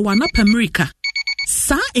etumi akɔwa na America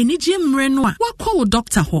sa enije mre no a wakɔ wo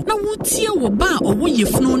doctor ho na wotie wo ba owo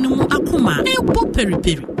yefunu no mu akoma ebo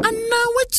periperi ana